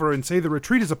armies over and say the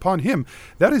retreat is upon him,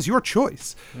 that is your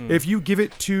choice. If you give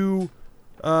it to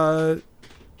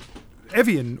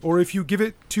Evian, or if you give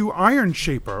it to Iron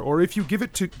Shaper, or if you give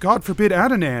it to, God forbid,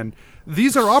 Adhanan,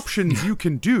 these are options you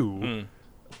can do.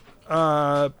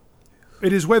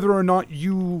 It is whether or not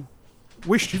you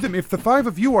wish to do them. If the 5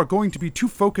 of you are going to be too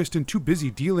focused and too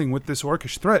busy dealing with this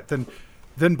orcish threat,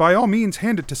 then by all means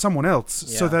hand it to someone else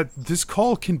so that this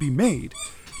call can be made.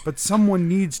 But someone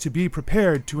needs to be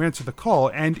prepared to answer the call,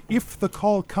 and if the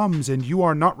call comes and you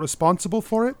are not responsible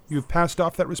for it, you've passed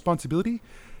off that responsibility,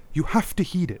 you have to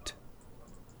heed it.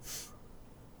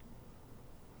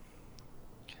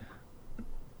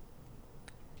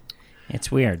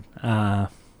 It's weird.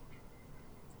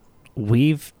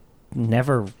 We've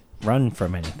never run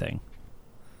from anything.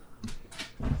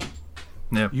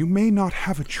 Yeah. You may not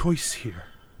have a choice here.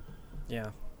 Yeah.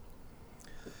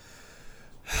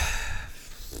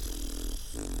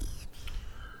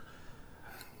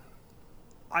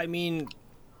 I mean,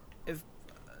 if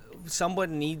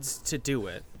someone needs to do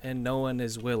it and no one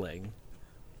is willing,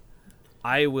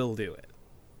 I will do it.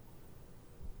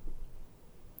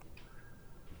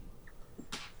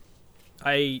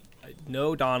 I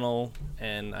know Donald,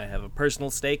 and I have a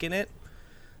personal stake in it.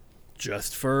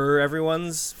 Just for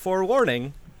everyone's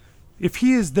forewarning. If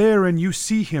he is there and you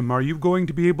see him, are you going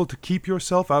to be able to keep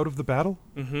yourself out of the battle?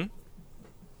 Mm-hmm.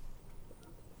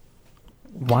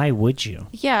 Why would you?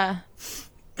 Yeah.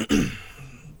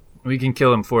 We can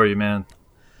kill him for you, man.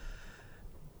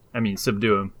 I mean,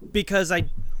 subdue him. Because I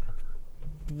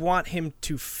want him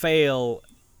to fail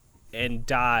and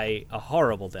die a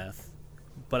horrible death.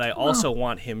 But I also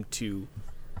want him to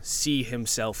see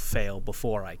himself fail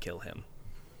before I kill him.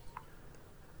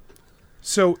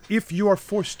 So, if you are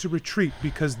forced to retreat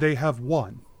because they have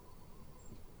won,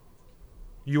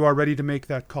 you are ready to make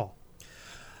that call?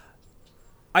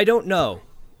 I don't know,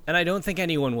 and I don't think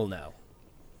anyone will know.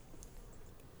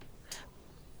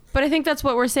 But I think that's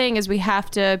what we're saying is we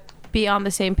have to be on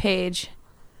the same page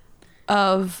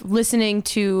of listening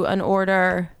to an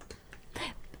order.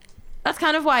 That's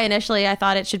kind of why initially I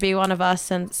thought it should be one of us,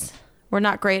 since we're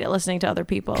not great at listening to other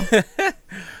people.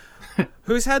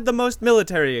 Who's had the most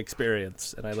military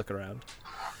experience? And I look around.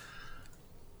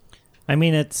 I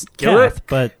mean, it's Gillick? Kath,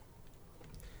 but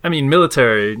I mean,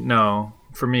 military, no.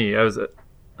 For me, I was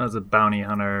a bounty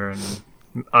hunter and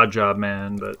odd job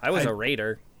man, but I was a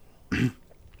raider.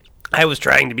 I was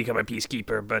trying to become a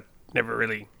peacekeeper, but never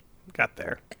really got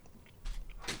there.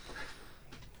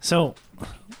 so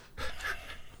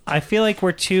I feel like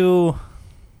we're too.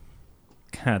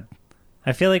 God,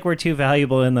 I feel like we're too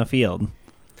valuable in the field.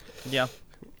 Yeah.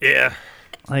 Yeah.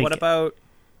 Like, What about...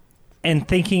 and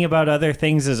thinking about other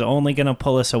things is only going to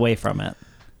pull us away from it.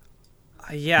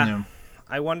 Yeah.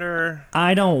 I wonder...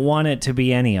 I don't want it to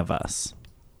be any of us.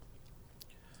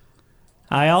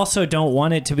 I also don't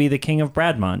want it to be the King of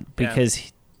Bradmont,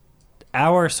 because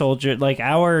our soldier, like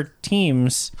our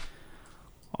teams,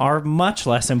 are much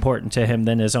less important to him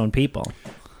than his own people.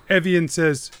 Evian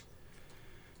says,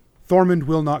 Thormund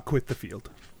will not quit the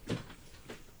field.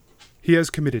 He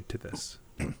has committed to this.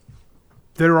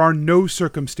 There are no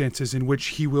circumstances in which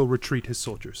he will retreat his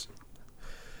soldiers.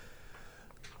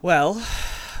 Well,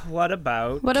 what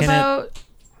about... What Can about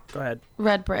Go ahead.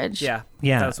 Redbridge? Yeah.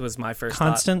 Yeah. That was my first thought.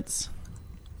 Constance,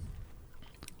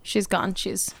 She's gone.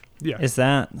 She's... Yeah. is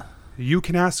that... You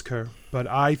can ask her, but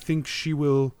I think she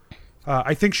will...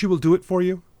 I think she will do it for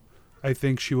you. I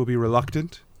think she will be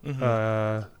reluctant.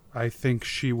 Mm-hmm. I think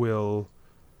she will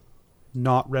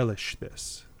not relish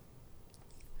this.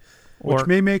 Which Or-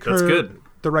 may make That's her good.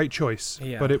 the right choice.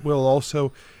 Yeah. But it will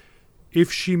also...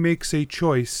 If she makes a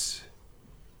choice...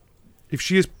 If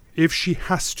she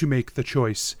has to make the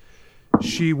choice,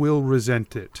 she will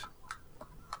resent it.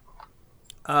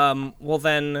 Well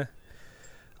then...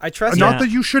 I trust... Not that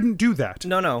you shouldn't do that.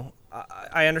 No.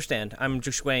 I understand. I'm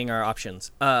just weighing our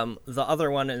options. The other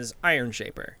one is Iron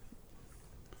Shaper.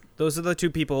 Those are the two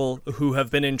people who have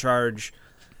been in charge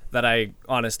that I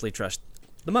honestly trust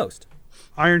the most.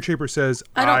 Iron Shaper says,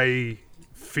 I don't- I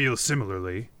feel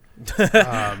similarly.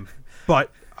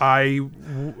 But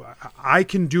I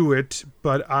can do it,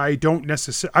 but I don't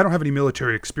have any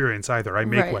military experience either. I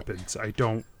make Right. weapons. I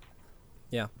don't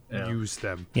Yeah. use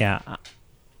them. Yeah.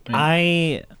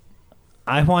 I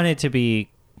want it to be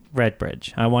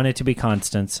Redbridge. I want it to be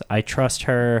Constance. I trust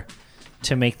her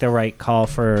to make the right call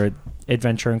for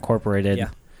Adventure Incorporated. Yeah.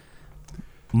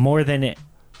 More than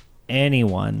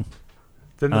anyone.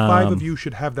 Then the 5 of you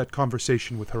should have that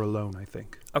conversation with her alone, I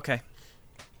think. Okay.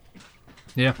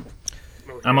 yeah.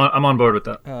 I'm on board with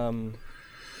that.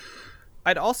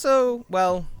 I'd also...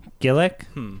 Well... Gillick?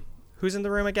 Who's in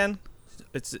the room again?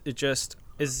 It just...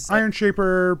 is Iron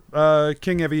Shaper,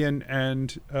 King Evian,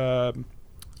 and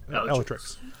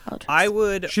Elatrix. I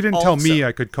would She didn't tell me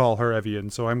I could call her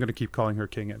Evian, so I'm going to keep calling her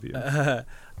King Evian.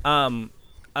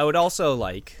 I would also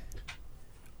like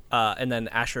And then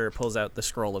Asher pulls out the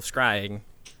scroll of scrying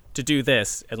to do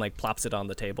this and like plops it on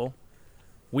the table.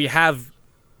 We have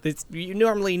this. You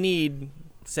normally need,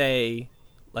 say,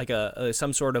 like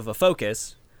some sort of a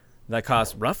focus that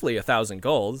costs roughly 1,000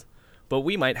 gold, but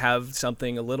we might have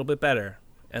something a little bit better.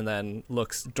 And then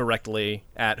looks directly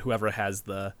at whoever has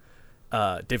the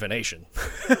divination.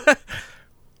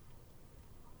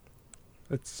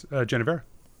 That's Genevieve.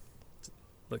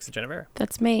 Looks at Genevieve.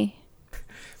 That's me.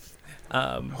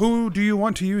 Who do you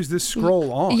want to use this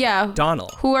scroll on? Yeah.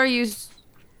 Donald. Who are you?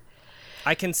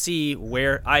 I can see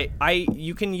where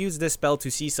you can use this spell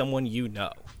to see someone you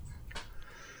know.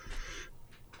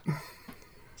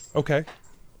 Okay.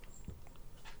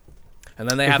 And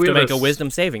then they have to make a wisdom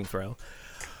saving throw.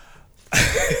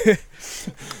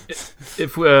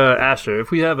 If Asher,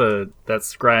 if we have that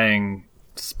scrying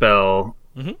spell,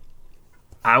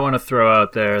 I want to throw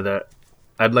out there that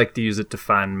I'd like to use it to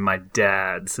find my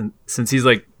dad, since he's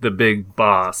like the big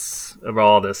boss of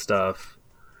all this stuff.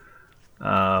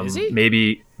 Is he?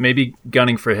 Maybe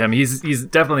gunning for him. He's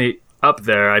definitely up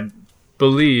there. I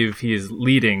believe he's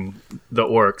leading the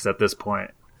orcs at this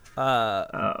point.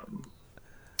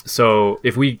 So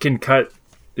if we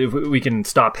can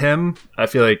stop him, I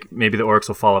feel like maybe the orcs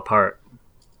will fall apart.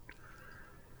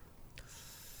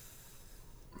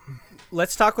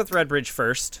 Let's talk with Redbridge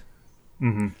first,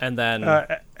 and then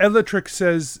Elatric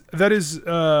says that is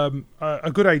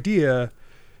a good idea.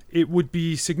 It would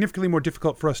be significantly more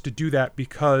difficult for us to do that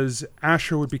because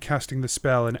Asher would be casting the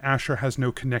spell, and Asher has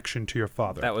no connection to your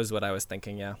father. That was what I was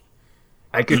thinking. Yeah,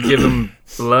 I could give him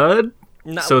blood,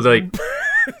 so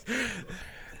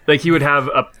like he would have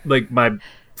my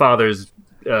father's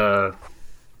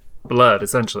blood,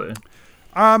 essentially.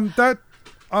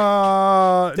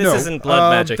 This isn't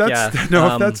blood magic.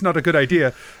 No, that's not a good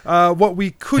idea. What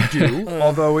we could do,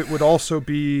 although it would also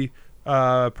be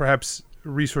perhaps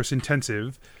resource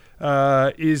intensive,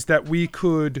 is that we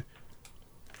could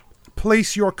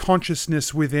place your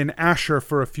consciousness within Asher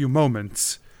for a few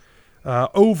moments,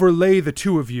 overlay the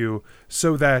two of you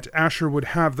so that Asher would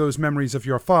have those memories of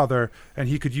your father and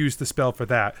he could use the spell for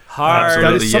that.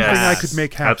 That is something I could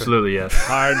make happen. Absolutely, yes.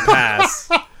 Hard pass.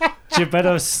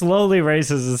 Geppetto slowly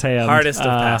raises his hand. Hardest of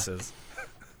passes.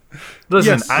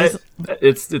 Listen, Yes.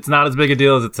 It's not as big a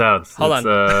deal as it sounds. Hold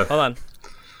on.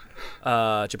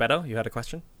 Geppetto, you had a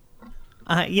question?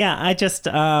 Yeah, I just,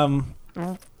 that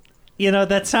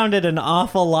sounded an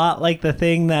awful lot like the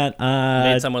thing that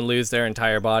made someone lose their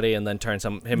entire body and then turn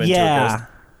him into a ghost.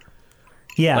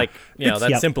 Yeah. Like,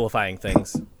 that's simplifying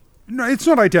things. No, it's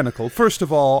not identical. First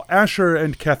of all, Asher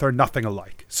and Keth are nothing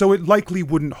alike, so it likely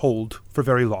wouldn't hold for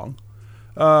very long.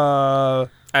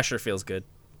 Asher feels good.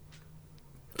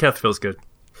 Keth feels good.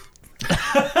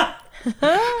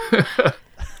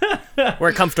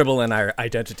 We're comfortable in our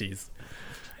identities.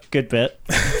 Good bit.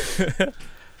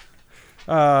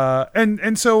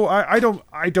 And so I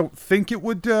don't think it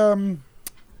would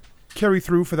carry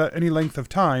through for that any length of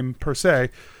time per se,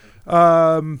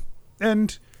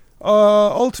 and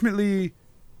ultimately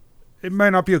it might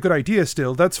not be a good idea.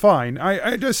 Still, that's fine.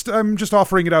 I'm just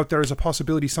offering it out there as a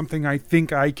possibility, something I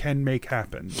think I can make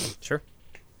happen. Sure.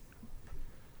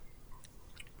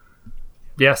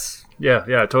 Yes.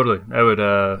 Yeah, totally. I would.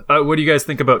 What do you guys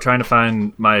think about trying to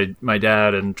find my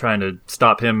dad and trying to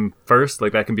stop him first?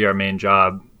 Like, that can be our main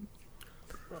job.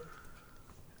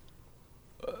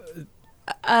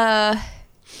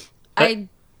 I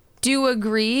do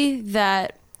agree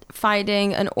that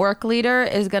finding an orc leader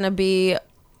is going to be,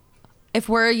 if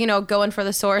we're, going for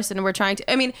the source and we're trying to,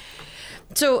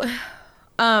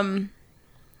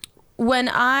 when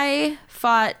I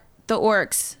fought the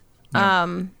orcs,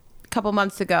 a couple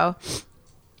months ago,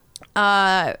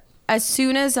 as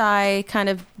soon as I kind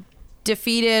of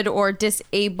defeated or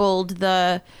disabled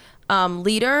the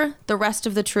leader, the rest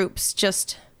of the troops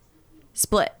just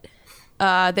split.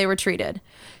 They retreated.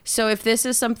 So if this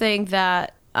is something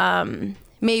that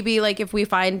maybe like if we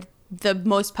find the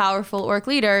most powerful orc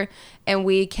leader and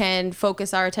we can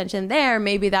focus our attention there,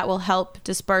 maybe that will help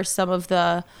disperse some of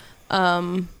the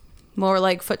more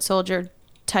like foot soldier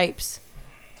types.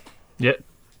 Yeah.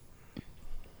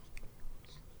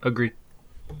 Agree.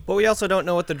 But we also don't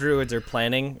know what the druids are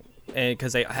planning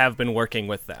because they have been working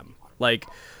with them. Like,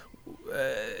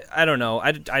 I don't know.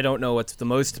 I don't know what's the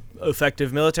most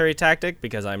effective military tactic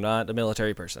because I'm not a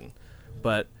military person.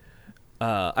 But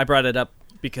I brought it up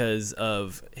because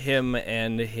of him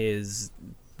and his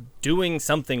doing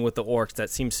something with the orcs that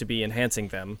seems to be enhancing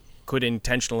them. Could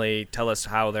intentionally tell us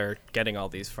how they're getting all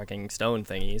these fucking stone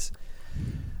thingies.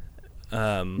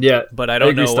 Yeah, but I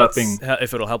don't know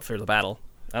if it'll help for the battle.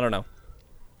 I don't know.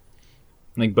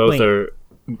 I think both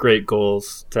great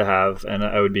goals to have, and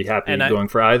I would be happy going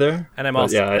for either. And I'm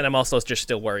also and I'm also just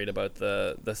still worried about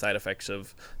the side effects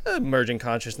of merging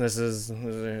consciousnesses.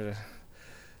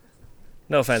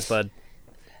 No offense, bud.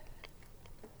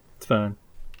 It's fine.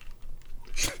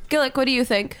 Gillick, what do you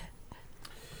think?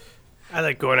 I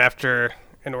like going after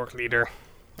an orc leader.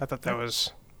 I thought that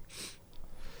was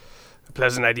a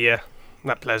pleasant idea.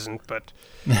 Not pleasant, but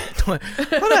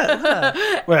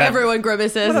Everyone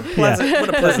grimaces. What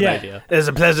a pleasant idea. It's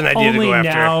a pleasant idea to go after. Only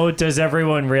now does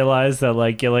everyone realize that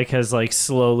like Gillick has like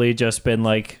slowly just been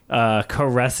like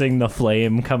caressing the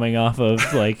flame coming off of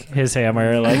like his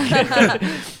hammer. Like,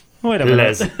 wait a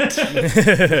minute.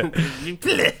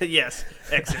 Yes,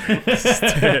 excellent.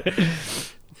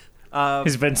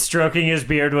 He's been stroking his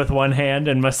beard with one hand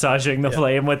and massaging the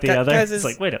flame with the other. Guys, it's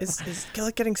like, wait a is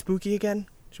Gillick getting spooky again?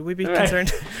 Should we be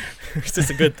concerned? Or is this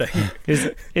a good thing?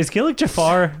 Is Gillick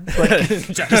Jafar? Like,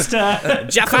 just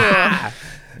Jafar!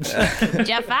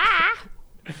 Jafar!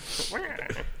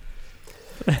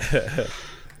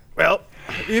 Well,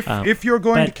 if you're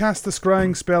going to cast the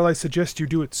scrying spell, I suggest you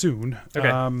do it soon. Okay.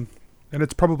 And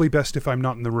it's probably best if I'm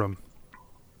not in the room.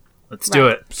 Let's do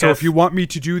it. So if you want me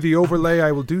to do the overlay,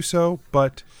 I will do so.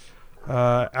 But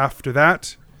after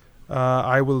that,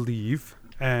 I will leave,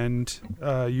 and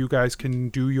you guys can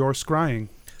do your scrying.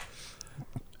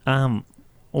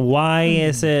 Why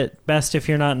is it best if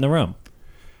you're not in the room?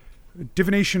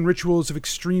 Divination rituals of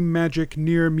extreme magic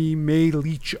near me may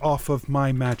leech off of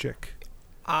my magic.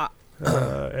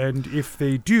 And if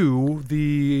they do,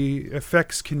 the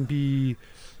effects can be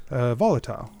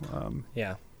volatile.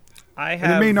 Yeah. I And it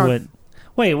have... may not.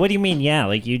 Wait, what do you mean? Yeah,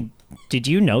 like did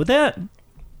you know that?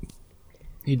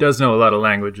 He does know a lot of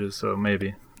languages, so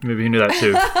maybe he knew that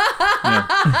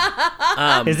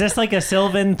too. Is this like a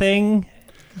Sylvan thing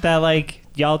that like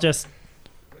y'all just?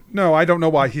 No, I don't know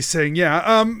why he's saying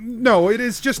yeah. No, it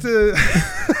is just a.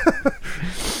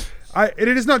 It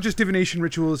is not just divination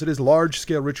rituals. It is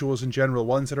large-scale rituals in general.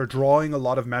 Ones that are drawing a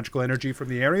lot of magical energy from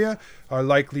the area are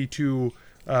likely to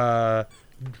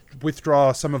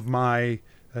withdraw some of my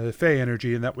Fey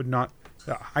energy, and that would not.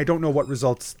 I don't know what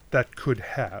results that could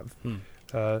have.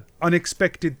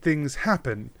 Unexpected things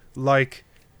happen, like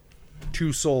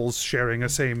two souls sharing a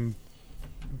same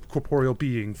corporeal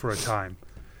being for a time.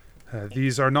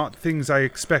 These are not things I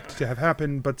expect to have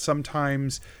happen, but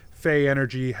sometimes Fey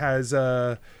energy has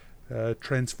a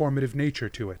transformative nature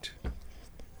to it.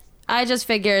 I just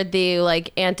figured the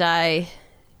like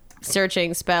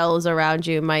anti-searching spells around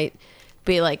you might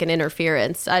be like an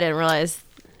interference. I didn't realize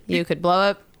you could blow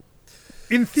up.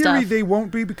 In theory, stuff. they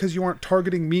won't be because you aren't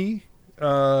targeting me.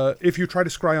 If you try to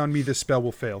scry on me, this spell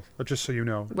will fail. Just so you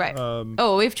know. Right.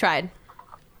 We've tried.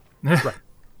 Right.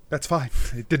 That's fine.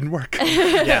 It didn't work.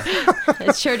 Yeah.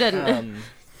 It sure didn't.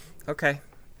 Okay.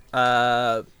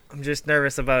 I'm just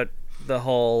nervous about the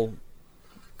whole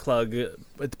Clug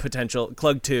potential.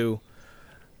 Clug 2.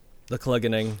 The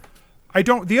Cluggening.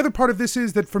 The other part of this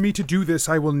is that for me to do this,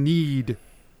 I will need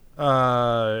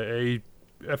a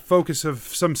focus of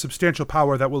some substantial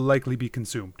power that will likely be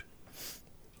consumed.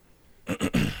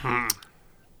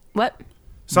 What?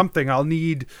 Something. I'll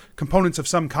need components of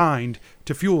some kind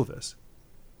to fuel this.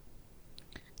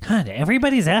 God,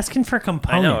 everybody's asking for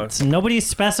components. Nobody's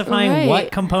specifying Right.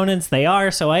 what components they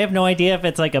are, so I have no idea if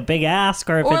it's like a big ask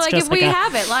or if Or it's like just if like we a...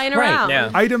 have it lying Right, around.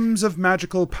 yeah. Items of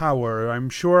magical power.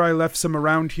 I'm sure I left some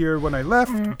around here when I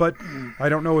left, but I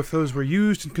don't know if those were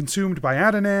used and consumed by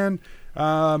Adonan.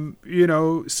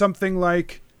 Something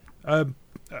like a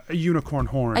unicorn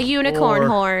horn. A unicorn or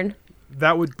horn.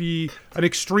 That would be an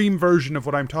extreme version of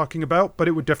what I'm talking about, but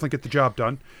it would definitely get the job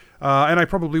done. And I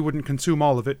probably wouldn't consume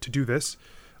all of it to do this.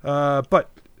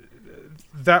 But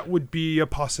that would be a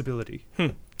possibility.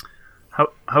 How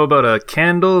about a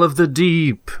candle of the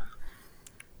deep?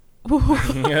 Is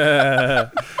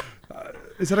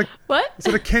that What?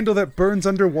 a candle that burns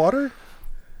underwater?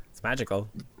 It's magical.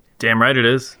 Damn right it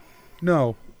is.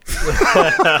 No.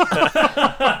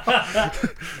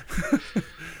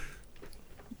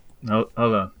 No,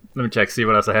 hold on. Let me check. See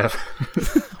what else I have.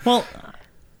 Well,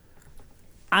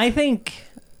 I think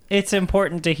it's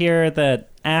important to hear that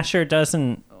Asher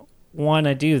doesn't want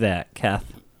to do that,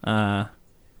 Keth. I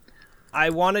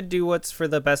want to do what's for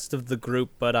the best of the group,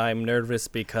 but I'm nervous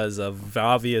because of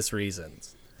obvious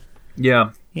reasons.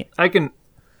 Yeah, I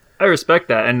respect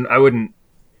that, and I wouldn't.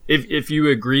 If you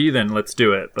agree, then let's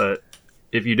do it. But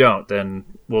if you don't, then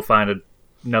we'll find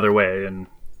another way. And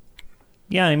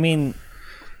Yeah, I mean,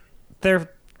 they're...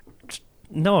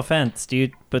 No offense,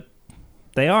 dude, but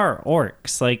they are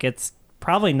orcs. Like, it's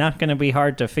probably not going to be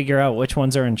hard to figure out which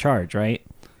ones are in charge, right?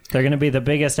 They're going to be the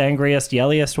biggest, angriest,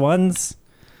 yelliest ones.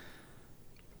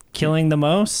 killing the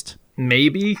most?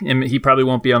 Maybe, and he probably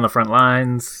won't be on the front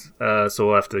lines, so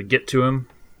we'll have to get to him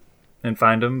and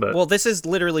find him. But Well, this is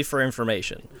literally for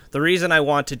information. The reason I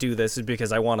want to do this is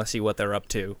because I want to see what they're up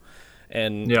to,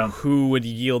 and who would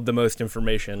yield the most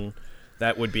information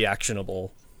that would be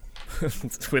actionable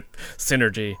with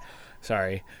synergy.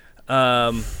 Sorry,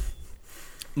 the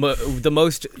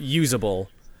most usable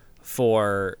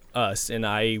for us, and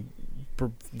the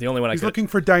only one He's looking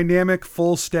for dynamic,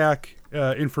 full stack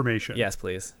information. Yes,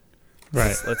 please.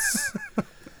 Right. Let's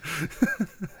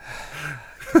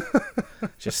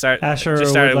just start. Asher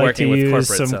just started would like working to with use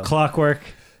corporate.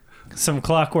 some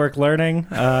clockwork learning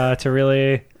to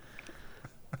really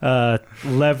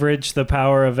leverage the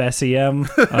power of SEM,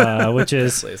 which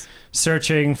is Please.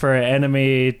 searching for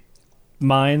enemy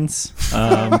mines.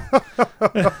 I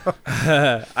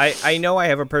know I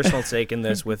have a personal stake in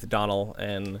this with Donald,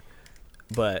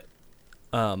 but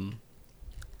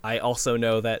I also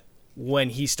know that when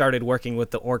he started working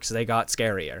with the orcs, they got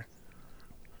scarier.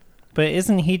 But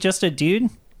isn't he just a dude?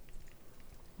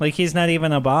 Like, he's not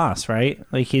even a boss, right?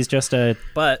 Like, he's just a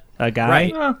guy?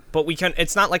 Right. But we can.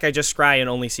 It's not like I just scry and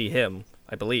only see him,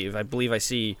 I believe. I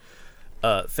see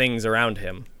things around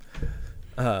him.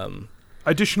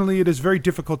 Additionally, it is very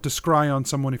difficult to scry on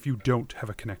someone if you don't have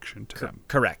a connection to them.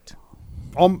 Correct.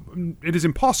 It is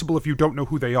impossible if you don't know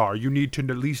who they are. You need to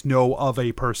at least know of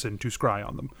a person to scry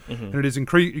on them. Mm-hmm. And it is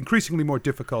increasingly more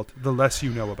difficult the less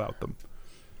you know about them.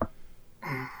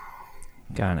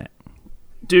 Got it.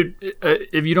 Dude,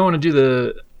 if you don't want to do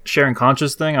the sharing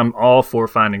conscious thing, I'm all for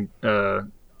finding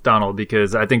Donald,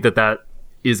 because I think that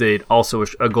is also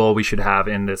a goal we should have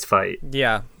in this fight.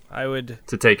 Yeah, I would.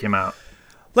 To take him out.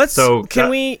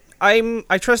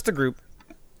 I trust the group,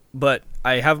 but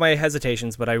I have my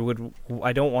hesitations, but I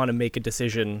don't want to make a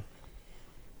decision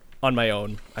on my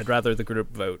own. I'd rather the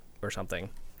group vote or something.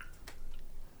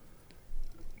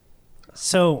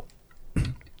 So,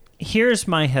 here's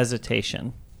my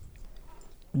hesitation.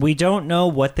 We don't know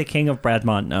what the King of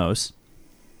Bradmont knows.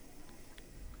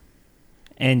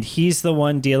 And he's the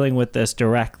one dealing with this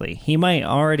directly. He might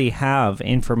already have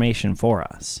information for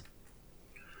us.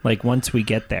 Like, once we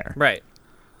get there. Right.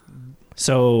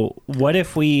 So, what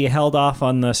if we held off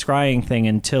on the scrying thing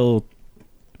until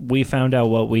we found out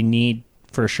what we need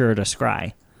for sure to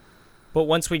scry? But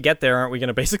once we get there, aren't we going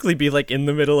to basically be, like, in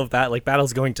the middle of that? Like,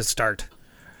 battle's going to start.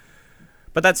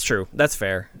 But that's true. That's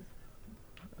fair.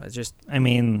 I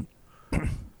mean,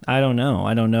 I don't know.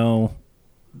 I don't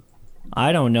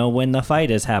know when the fight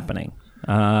is happening.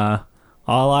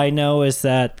 All I know is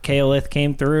that Kaolith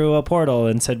came through a portal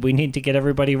and said we need to get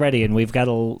everybody ready, and we've got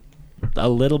a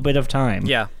little bit of time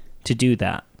to do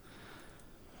that.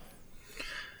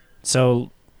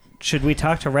 So, should we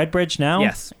talk to Redbridge now?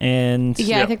 Yes. And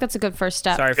I think that's a good first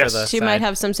step. Sorry for the She might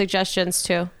have some suggestions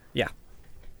too. Yeah.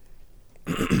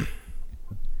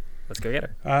 Let's go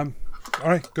get her. All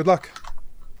right, good luck.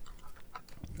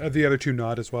 The other two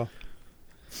nod as well.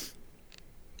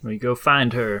 We go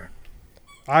find her.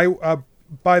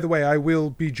 By the way, I will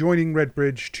be joining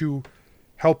Redbridge to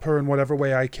help her in whatever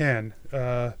way I can.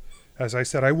 As I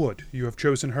said I would. You have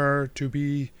chosen her to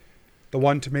be the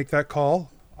one to make that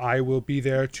call. I will be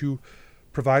there to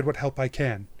provide what help I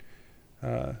can.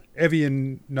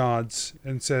 Evian nods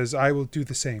and says, I will do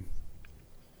the same.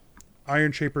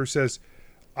 Iron Shaper says,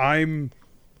 I'll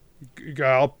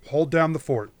hold down the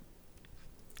fort.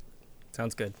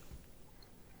 Sounds good.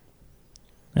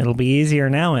 It'll be easier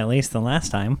now, at least, than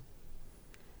last time.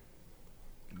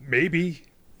 Maybe.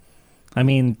 I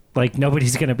mean, like,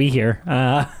 nobody's going to be here.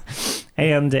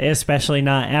 And especially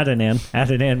not Adonan.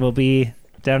 Adonan will be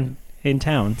down in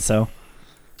town, so...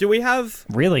 Do we have...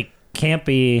 Really can't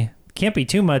be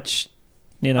too much,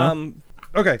 you know?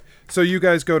 Okay, so you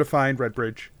guys go to find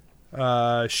Redbridge.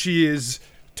 She is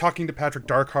talking to Patrick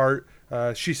Darkheart.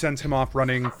 She sends him off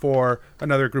running for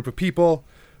another group of people.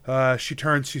 She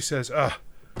turns, she says,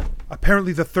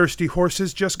 apparently the thirsty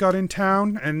horses just got in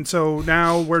town, and so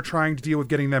now we're trying to deal with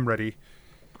getting them ready.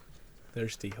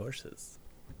 Thirsty horses.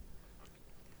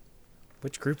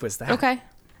 Which group was that? Okay.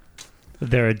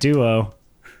 They're a duo.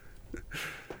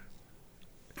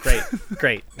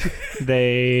 Great.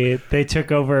 They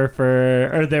took over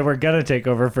or they were gonna take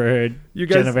over for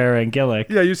Genevera and Gillick.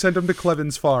 Yeah, you sent them to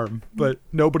Cleven's farm, but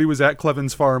nobody was at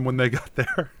Cleven's farm when they got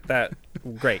there.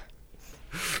 Great.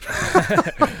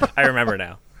 I remember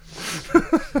now.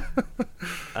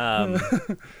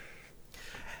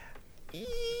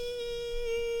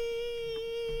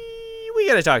 We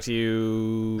gotta talk to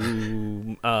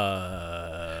you.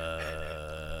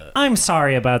 I'm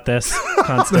sorry about this,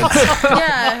 Constance.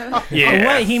 Yeah.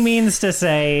 What he means to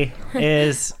say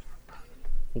is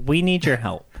we need your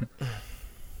help.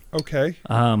 Okay.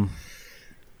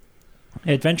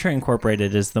 Adventure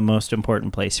Incorporated is the most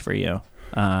important place for you.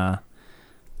 Out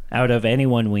of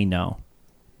anyone we know.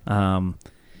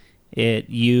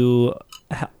 You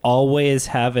always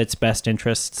have its best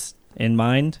interests in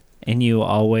mind, and you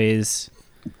always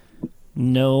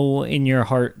know in your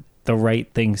heart the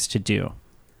right things to do.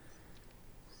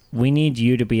 We need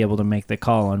you to be able to make the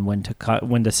call on when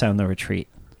to sound the retreat.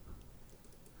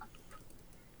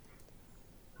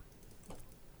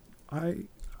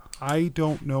 I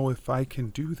don't know if I can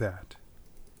do that.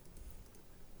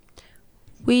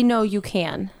 We know you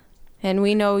can, and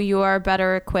we know you are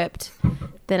better equipped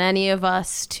than any of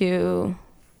us to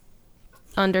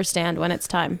understand when it's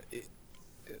time.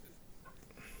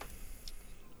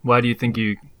 Why do you think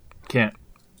you can't?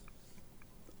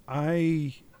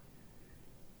 I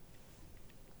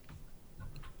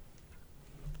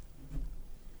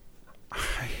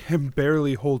am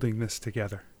barely holding this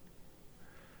together.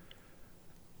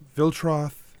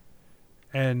 Viltroth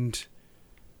and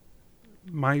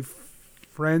my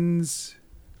friends,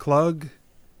 Klug,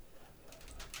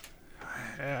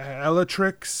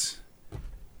 Elatrix.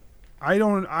 I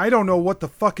don't know what the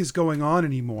fuck is going on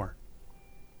anymore.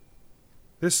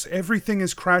 Everything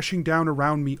is crashing down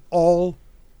around me all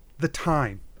the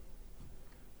time.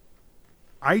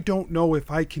 I don't know if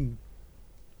I can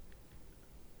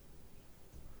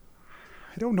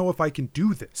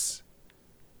do this.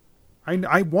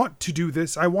 I want to do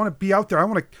this. I want to be out there. I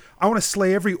want to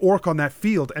slay every orc on that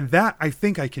field, and that I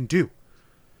think I can do.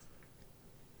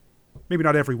 Maybe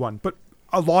not everyone, but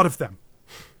a lot of them.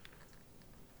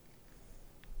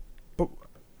 But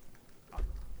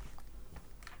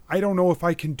I don't know if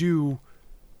I can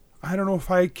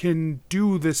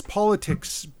do this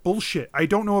politics bullshit. I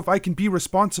don't know if I can be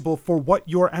responsible for what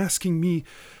you're asking me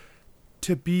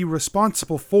to be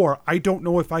responsible for. I don't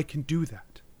know if I can do that.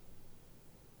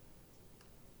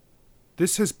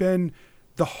 This has been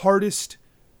the hardest,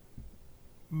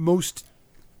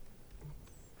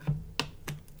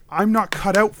 I'm not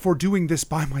cut out for doing this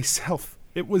by myself.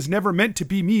 It was never meant to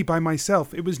be me by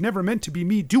myself. It was never meant to be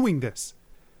me doing this.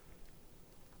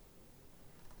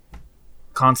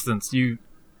 Constance, you're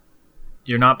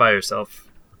not by yourself.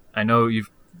 I know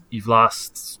you've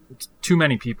lost too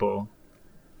many people.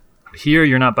 Here,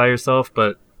 you're not by yourself,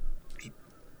 but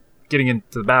getting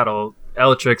into the battle,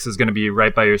 Elatrix is going to be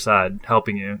right by your side,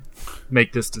 helping you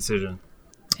make this decision.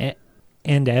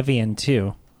 And Evian,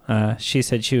 too. She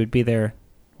said she would be there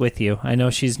with you. I know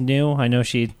she's new. I know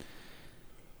she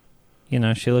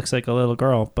looks like a little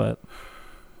girl, but...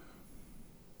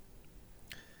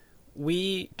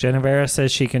 Genevera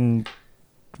says she can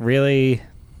really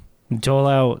dole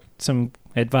out some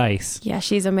advice. Yeah,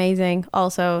 she's amazing.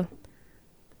 Also,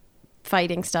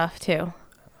 fighting stuff, too.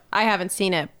 I haven't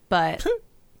seen it, but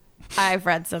I've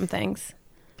read some things.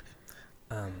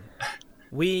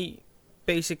 We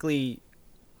basically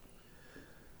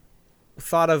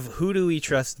thought of who do we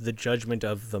trust the judgment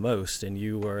of the most, and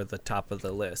you were the top of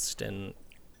the list. And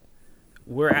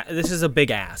this is a big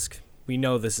ask. We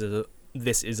know this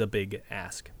is a big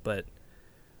ask, but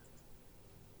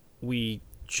we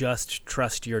just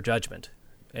trust your judgment,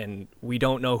 and we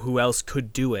don't know who else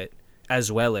could do it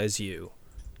as well as you.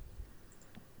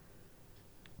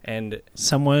 And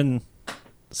someone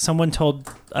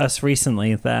told us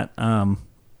recently that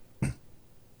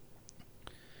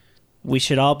we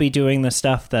should all be doing the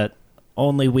stuff that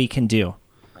only we can do.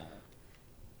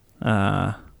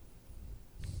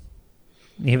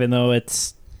 Even though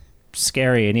it's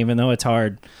scary and even though it's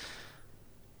hard,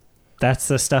 that's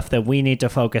the stuff that we need to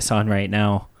focus on right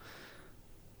now,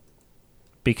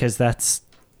 because that's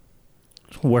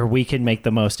where we can make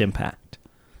the most impact.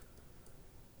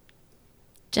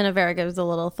 Genevera gives a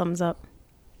little thumbs up.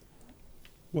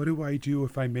 What do I do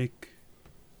if I make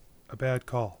a bad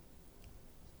call?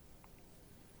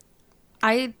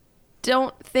 I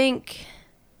think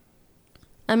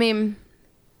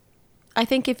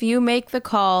if you make the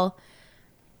call,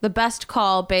 the best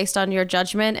call based on your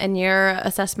judgment and your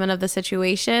assessment of the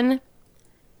situation,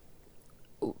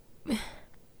 it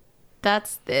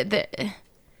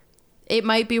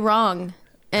might be wrong,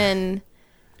 and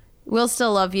we'll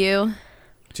still love you.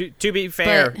 To be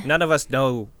fair, none of us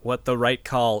know what the right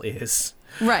call is.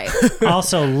 Right.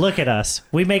 Also, look at us.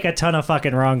 We make a ton of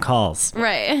fucking wrong calls.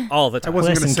 Right. All the time. I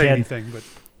wasn't going to say kid. anything, but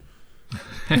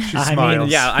she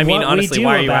smiles. I mean, honestly,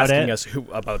 why are you asking it, us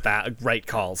about that right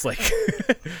calls? Like,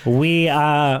 we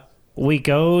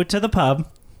go to the pub,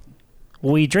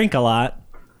 we drink a lot,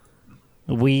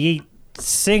 we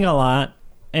sing a lot,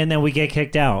 and then we get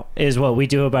kicked out. Is what we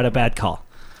do about a bad call.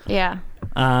 Yeah.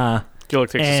 Gillick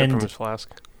takes a sip And- from his flask.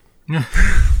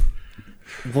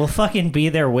 We'll fucking be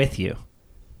there with you.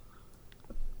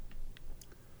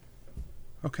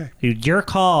 Okay. Dude, your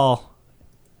call.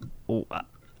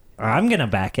 I'm gonna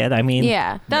back it. I mean,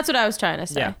 Yeah, that's what I was trying to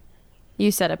say. Yeah.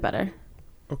 You said it better.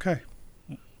 Okay.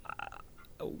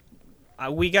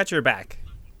 We got your back.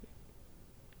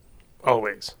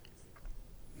 Always.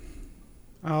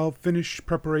 I'll finish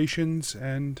preparations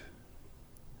and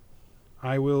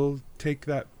I will take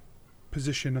that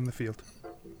position on the field.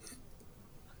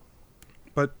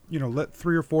 But, let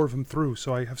 3 or 4 of them through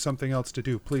so I have something else to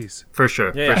do, please. For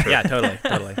sure. Yeah,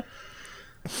 totally.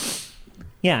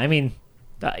 yeah. I mean,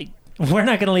 we're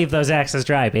not gonna leave those axes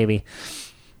dry, baby.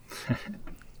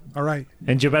 All right.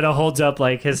 And Gebetto holds up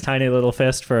like his tiny little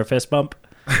fist for a fist bump.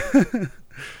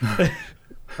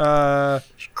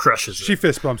 Crushes She it.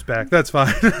 fist bumps back. That's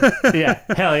fine. Yeah,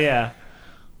 hell yeah.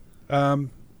 Do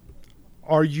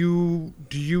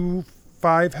you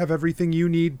 5 have everything you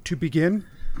need to begin?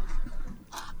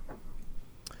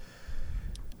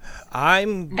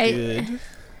 I'm good.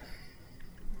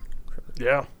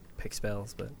 Yeah. Pick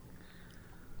spells, but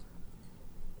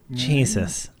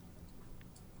Jesus.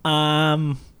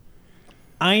 I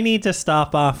need to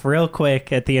stop off real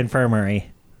quick at the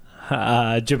infirmary.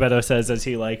 Gebetto says as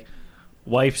he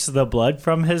wipes the blood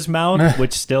from his mouth,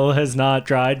 which still has not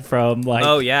dried from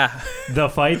oh yeah, the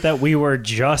fight that we were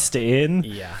just in.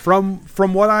 yeah. From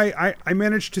what I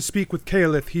managed to speak with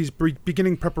Caliph, he's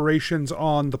beginning preparations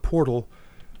on the portal.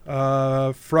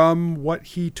 From what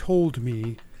he told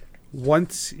me,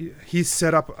 once he's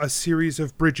set up a series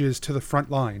of bridges to the front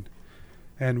line.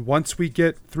 And once we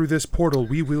get through this portal,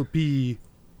 we will be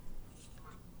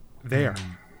there,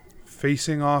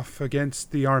 facing off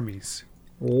against the armies.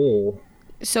 Oh.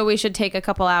 So we should take a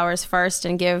couple hours first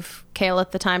and give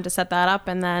Caleb the time to set that up,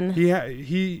 and then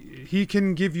He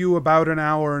can give you about an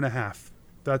hour and a half.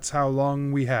 That's how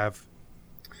long we have.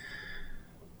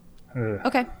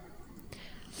 okay.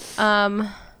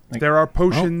 There are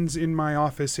potions in my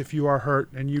office if you are hurt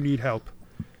and you need help.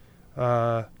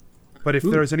 But if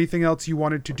there's anything else you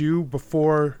wanted to do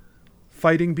before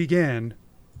fighting began,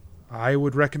 I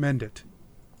would recommend it.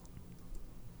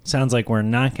 Sounds like we're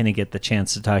not going to get the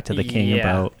chance to talk to the king Yeah.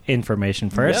 about information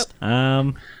first.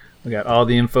 We got all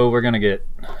the info we're going to get.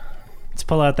 Let's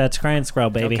pull out that scrying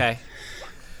scroll, baby. Okay.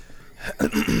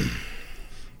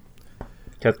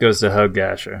 Keth goes to hug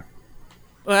Gasher.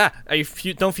 Are you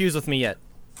don't fuse with me yet.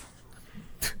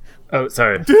 Oh,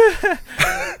 sorry.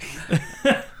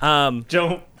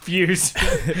 Don't fuse.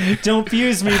 Don't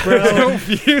fuse me, bro. Don't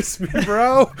fuse me,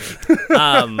 bro.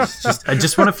 I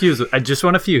just want to fuse. I just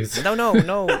want to fuse. No.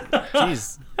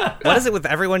 Jeez. What is it with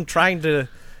everyone trying to?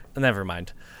 Never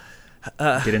mind.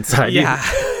 Get inside Yeah.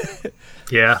 you.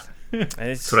 Yeah. It's-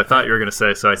 That's what I thought you were going to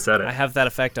say, so I said it. I have that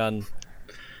effect on.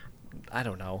 I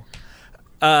don't know.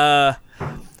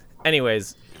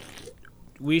 Anyways,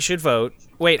 we should vote.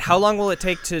 Wait, how long will it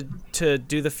take to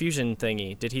do the fusion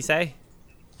thingy? Did he say?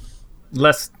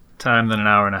 Less time than an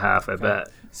hour and a half, I bet.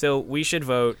 So we should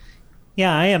vote.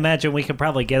 Yeah, I imagine we could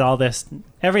probably get all this,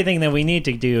 everything that we need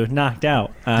to do, knocked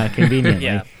out conveniently.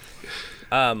 Yeah.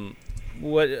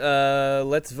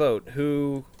 Let's vote.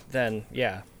 Who then?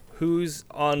 Yeah. Who's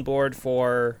on board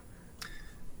for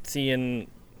seeing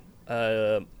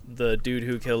the dude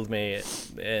who killed me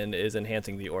and is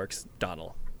enhancing the orcs?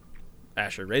 Donald.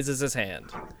 Asher raises his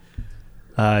hand.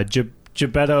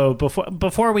 Gebetto,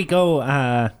 before we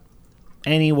go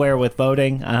anywhere with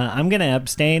voting, I'm going to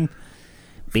abstain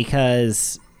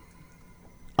because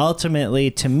ultimately,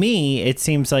 to me, it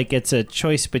seems like it's a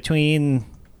choice between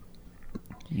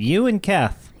you and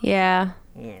Kath. Yeah.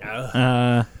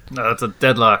 No, that's a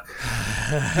deadlock.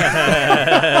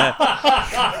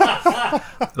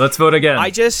 Let's vote again.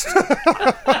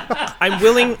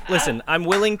 I'm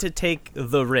willing to take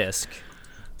the risk.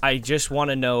 I just want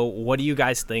to know, what do you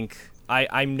guys think?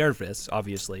 I'm nervous,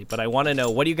 obviously, but I want to know,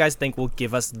 what do you guys think will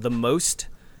give us the most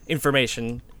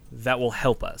information that will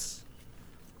help us?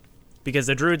 Because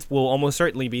the druids will almost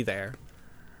certainly be there.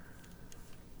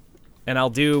 And I'll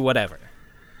do whatever.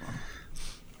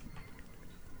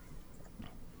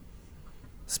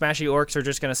 Smashy orcs are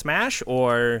just going to smash,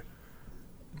 or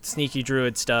sneaky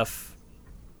druid stuff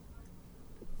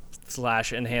 /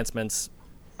 enhancements?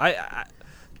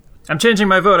 I'm changing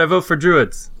my vote. I vote for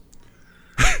druids.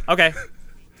 Okay.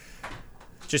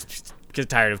 Just get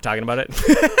tired of talking about it.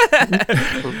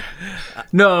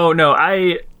 No.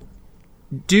 I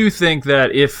do think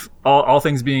that if all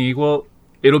things being equal,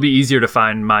 it'll be easier to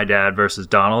find my dad versus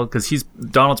Donald, because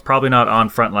Donald's probably not on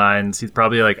front lines. He's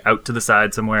probably out to the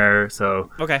side somewhere. So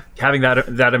Okay. having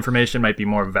that information might be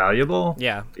more valuable.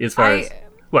 Yeah. As far as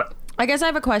what? I guess I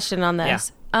have a question on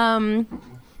this.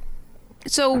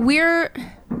 So we're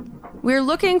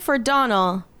looking for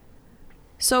Donald.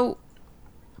 So,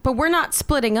 but we're not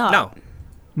splitting up.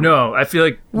 No, I feel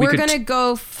like we're gonna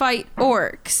go fight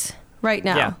orcs right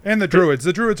now. Yeah. And the druids.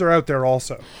 The druids are out there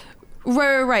also.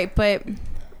 Right. But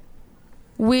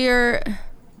we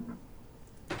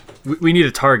need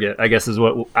a target, I guess, is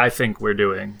what I think we're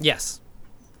doing. Yes.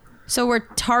 So we're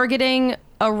targeting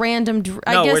a random.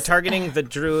 We're targeting the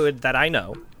druid that I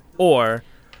know, or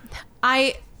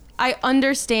I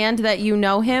understand that you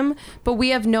know him, but we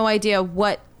have no idea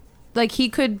what, like, he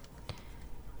could.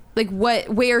 Like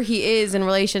where he is in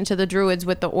relation to the druids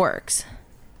with the orcs.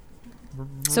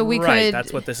 So we could.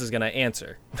 That's what this is gonna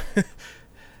answer.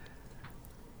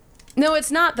 No,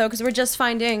 it's not though, because we're just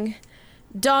finding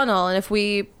Donald, and if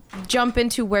we jump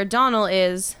into where Donald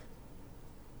is,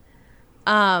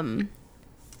 I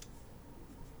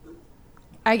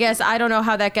guess I don't know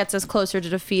how that gets us closer to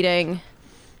defeating,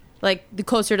 like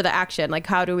closer to the action. Like,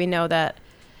 how do we know that?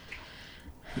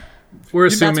 We're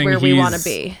assuming that's where we want to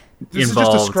be. This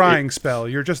involved. is just a scrying spell.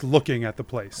 You're just looking at the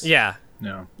place. Yeah.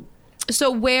 No. So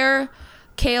where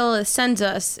Kale sends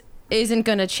us isn't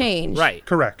going to change. Right.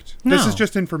 Correct. No. This is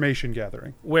just information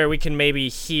gathering. Where we can maybe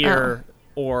hear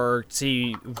or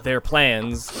see their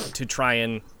plans to try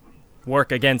and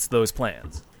work against those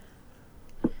plans.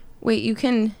 Wait, you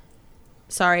can...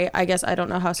 Sorry, I guess I don't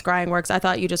know how scrying works. I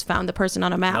thought you just found the person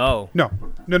on a map. No.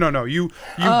 No. You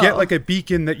get like a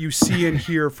beacon that you see and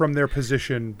hear from their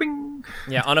position. Bing.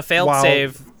 Yeah, on a failed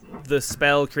save, the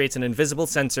spell creates an invisible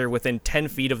sensor within 10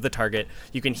 feet of the target.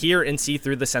 You can hear and see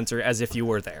through the sensor as if you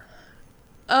were there.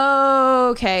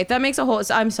 Okay, that makes a whole...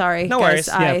 I'm sorry, No guys.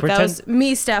 worries. That was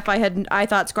me, Steph. I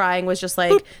thought scrying was just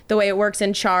like the way it works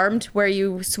in Charmed, where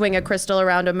you swing a crystal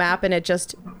around a map and it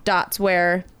just dots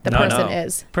where the person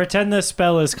is. Pretend this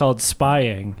spell is called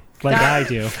spying, like I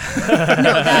do.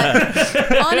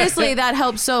 Honestly, that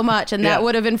helps so much, and that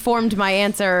would have informed my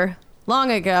answer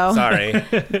long ago. Sorry.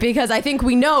 Because I think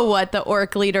we know what the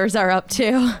orc leaders are up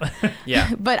to.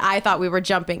 Yeah. But I thought we were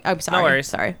jumping. I'm sorry. No worries.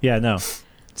 Sorry. Yeah, no.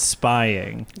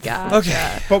 Spying. Gotcha.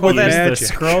 Okay. But with Use magic. the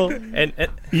scroll. And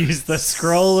Use the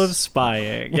scroll of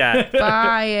spying. yeah.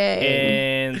 Spying.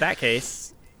 In that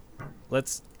case,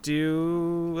 let's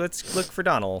look for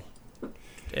Donald.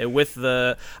 With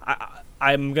the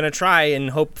I'm gonna try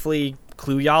and hopefully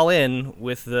clue y'all in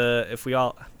with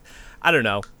I don't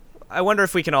know. I wonder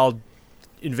if we can all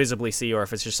invisibly see or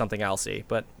if it's just something I'll see,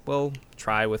 but we'll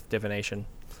try with divination.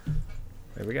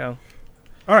 There we go.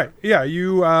 All right. Yeah,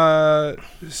 you,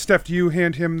 Steph, do you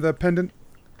hand him the pendant?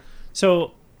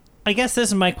 So, I guess this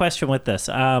is my question with this.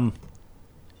 You're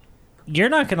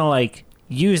not gonna like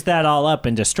use that all up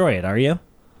and destroy it, are you?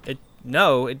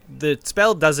 The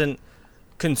spell doesn't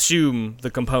consume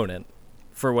the component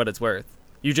for what it's worth.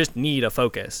 You just need a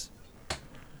focus.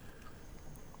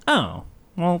 Oh.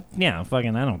 Well, yeah,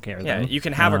 fucking I don't care Yeah, then. you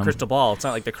can have a crystal ball. It's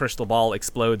not like the crystal ball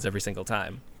explodes every single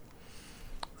time.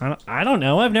 I don't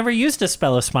know. I've never used a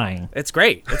spell of spying. It's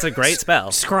great. It's a great spell.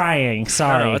 Scrying,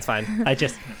 sorry. No, it's fine. I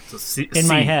just So in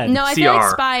my head. No, I feel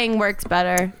like spying works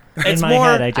better. In my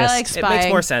head, I I just like It spying. makes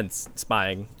more sense,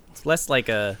 spying. It's less like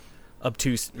a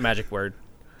obtuse magic word.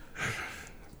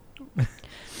 All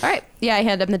right. Yeah, I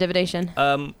hand him the divination.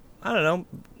 I don't know.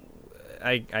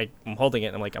 I'm holding it.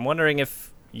 And I'm like, I'm wondering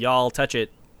if y'all touch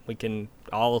it, we can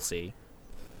all see.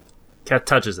 Cat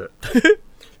touches it.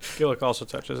 Gillick also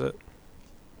touches it.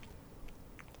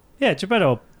 Yeah,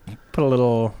 Geppetto put a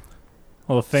little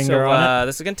finger So on it.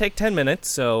 this is gonna take 10 minutes.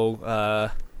 So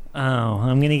Oh,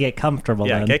 I'm gonna get comfortable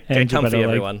yeah, then. get And comfy, Geppetto,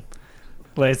 everyone.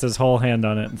 Lays his whole hand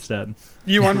on it instead.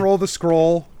 You unroll the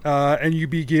scroll, and you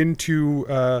begin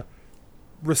to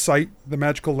recite the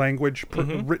magical language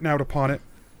written out upon it.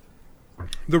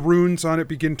 The runes on it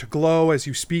begin to glow as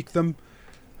you speak them.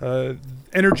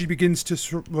 Energy begins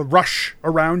to rush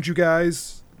around you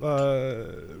guys,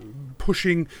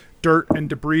 pushing dirt and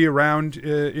debris around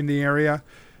in the area.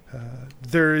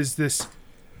 There is this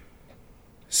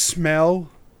smell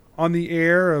on the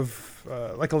air of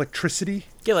like electricity.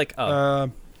 Gillick,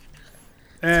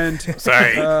 And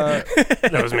Sorry.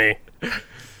 That was me.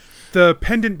 the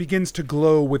pendant begins to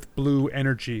glow with blue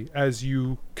energy as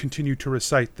you continue to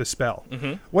recite the spell.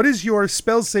 What is your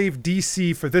spell save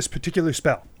DC for this particular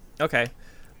spell? okay.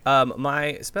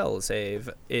 My spell save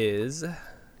is...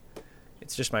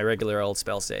 It's just my regular old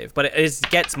spell save, but it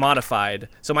gets modified.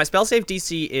 So my spell save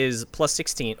DC is plus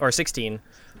 16 or 16.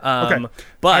 Okay.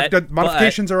 But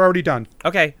modifications are already done.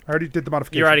 Okay. I already did the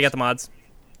modifications. You already got the mods.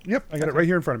 Yep, I got it right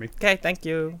here in front of me. Okay, thank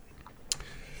you.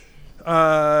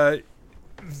 The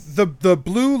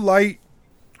blue light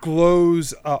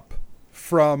glows up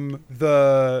from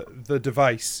the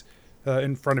device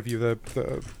in front of you,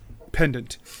 the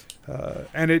pendant,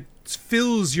 and it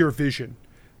fills your vision.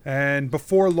 And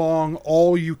before long,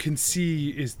 all you can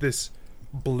see is this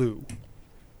blue.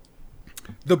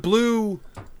 The blue,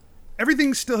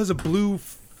 everything still has a blue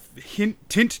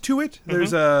tint to it. Mm-hmm.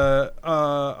 There's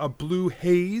a blue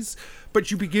haze, but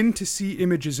you begin to see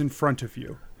images in front of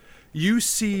you. You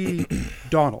see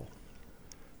Donald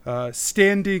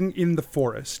standing in the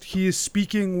forest. He is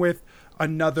speaking with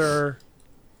another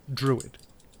druid.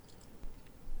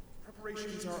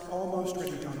 Preparations are almost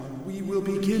ready, Donald. We will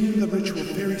begin the ritual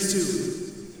very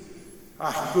soon.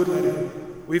 Good lady.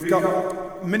 We've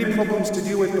got many problems to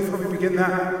deal with before we begin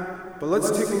that. But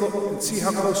let's take a look and see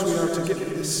how close we are to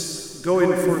getting this going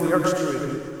for the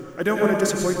Archdruid. I don't want to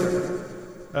disappoint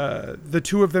them. The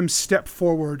two of them step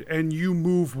forward and you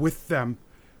move with them,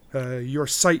 your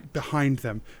sight behind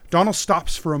them. Donald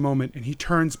stops for a moment and he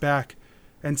turns back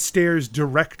and stares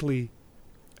directly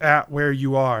at where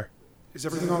you are. Is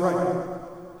everything all right?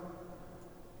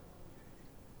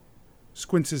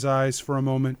 Squints his eyes for a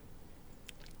moment.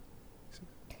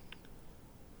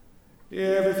 Yeah,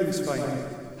 everything's fine.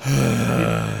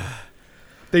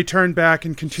 They turn back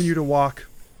and continue to walk.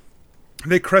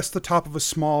 They crest the top of a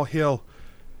small hill.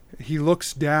 He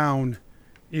looks down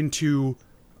into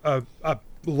a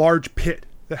large pit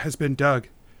that has been dug.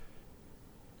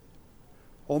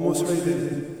 Almost ready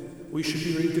then. We should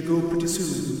be ready to go pretty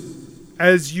soon.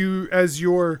 As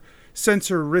your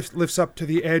sensor lifts up to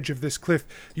the edge of this cliff,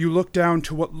 you look down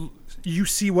to what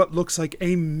looks like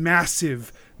a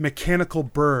massive mechanical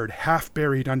bird half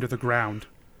buried under the ground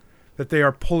that they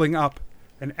are pulling up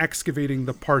and excavating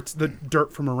the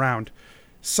dirt from around.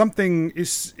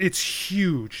 It's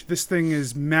huge. This thing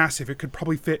is massive. It could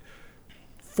probably fit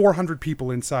 400 people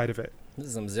inside of it. This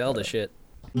is some Zelda shit.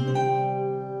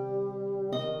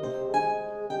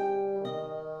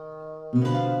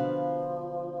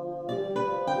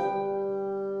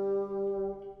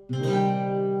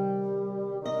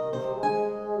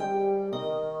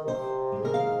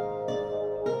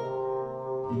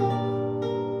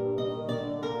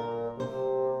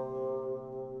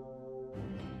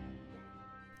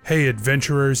 Hey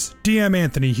adventurers, DM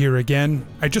Anthony here again.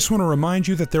 I just want to remind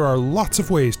you that there are lots of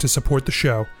ways to support the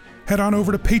show. Head on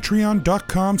over to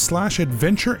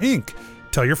patreon.com/adventureinc.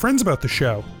 Tell your friends about the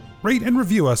show. Rate and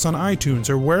review us on iTunes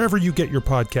or wherever you get your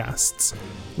podcasts.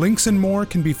 Links and more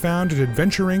can be found at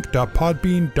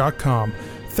adventureinc.podbean.com.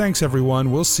 Thanks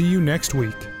everyone, we'll see you next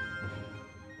week.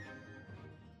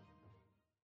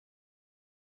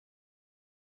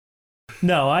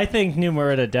 No, I think New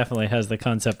Merida definitely has the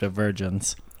concept of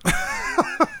virgins.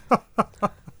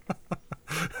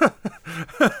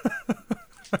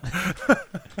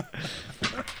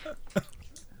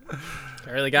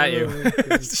 I really got you.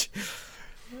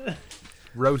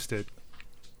 Roasted.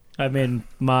 I mean,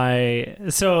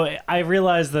 so I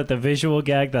realized that the visual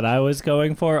gag that I was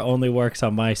going for only works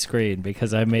on my screen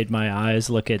because I made my eyes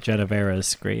look at Genevera's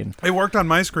screen. It worked on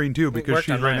my screen too because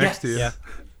she's right next to you. Yeah.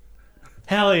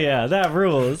 Hell yeah, that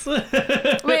rules. Wait,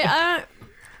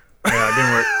 Yeah, it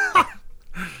didn't work.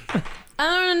 I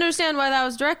don't understand why that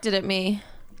was directed at me.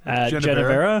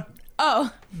 Genevera?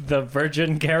 Oh, The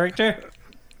virgin character?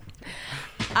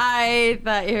 I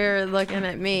thought you were looking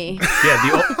at me.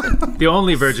 Yeah, the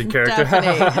only virgin character.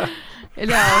 Stephanie.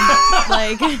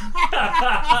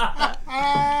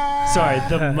 Sorry,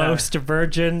 the most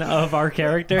virgin of our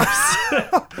characters.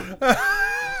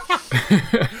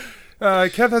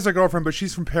 Kev has a girlfriend, but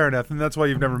she's from Paraneth, and that's why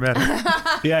you've never met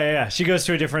her. Yeah. She goes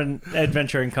to a different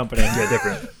adventuring company. Yeah,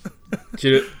 different.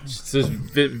 She just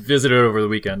visited over the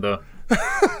weekend, though.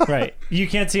 Right. You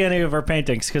can't see any of her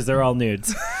paintings because they're all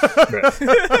nudes. Right.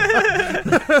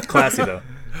 Classy, though.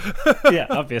 Yeah,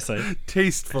 obviously.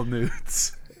 Tasteful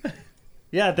nudes.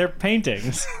 Yeah, they're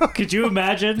paintings. Could you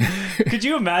imagine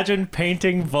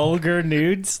painting vulgar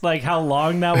nudes? Like how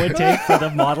long that would take for the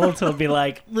model to be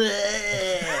like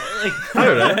I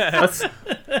don't know. That's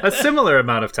a similar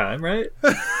amount of time, right?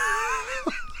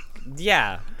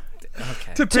 Yeah.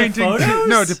 Okay. To painting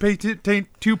photos?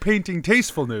 to painting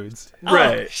tasteful nudes.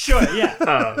 Right. Sure,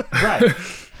 yeah. Right.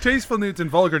 Tasteful nudes and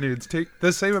vulgar nudes take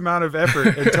the same amount of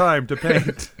effort and time to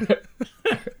paint.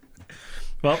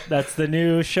 Well, that's the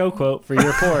new show quote for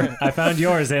year 4. I found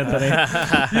yours, Anthony.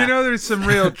 You know, there's some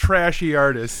real trashy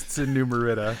artists in New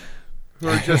Merida who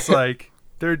are just like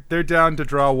they're down to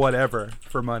draw whatever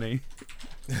for money.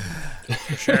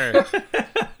 Sure.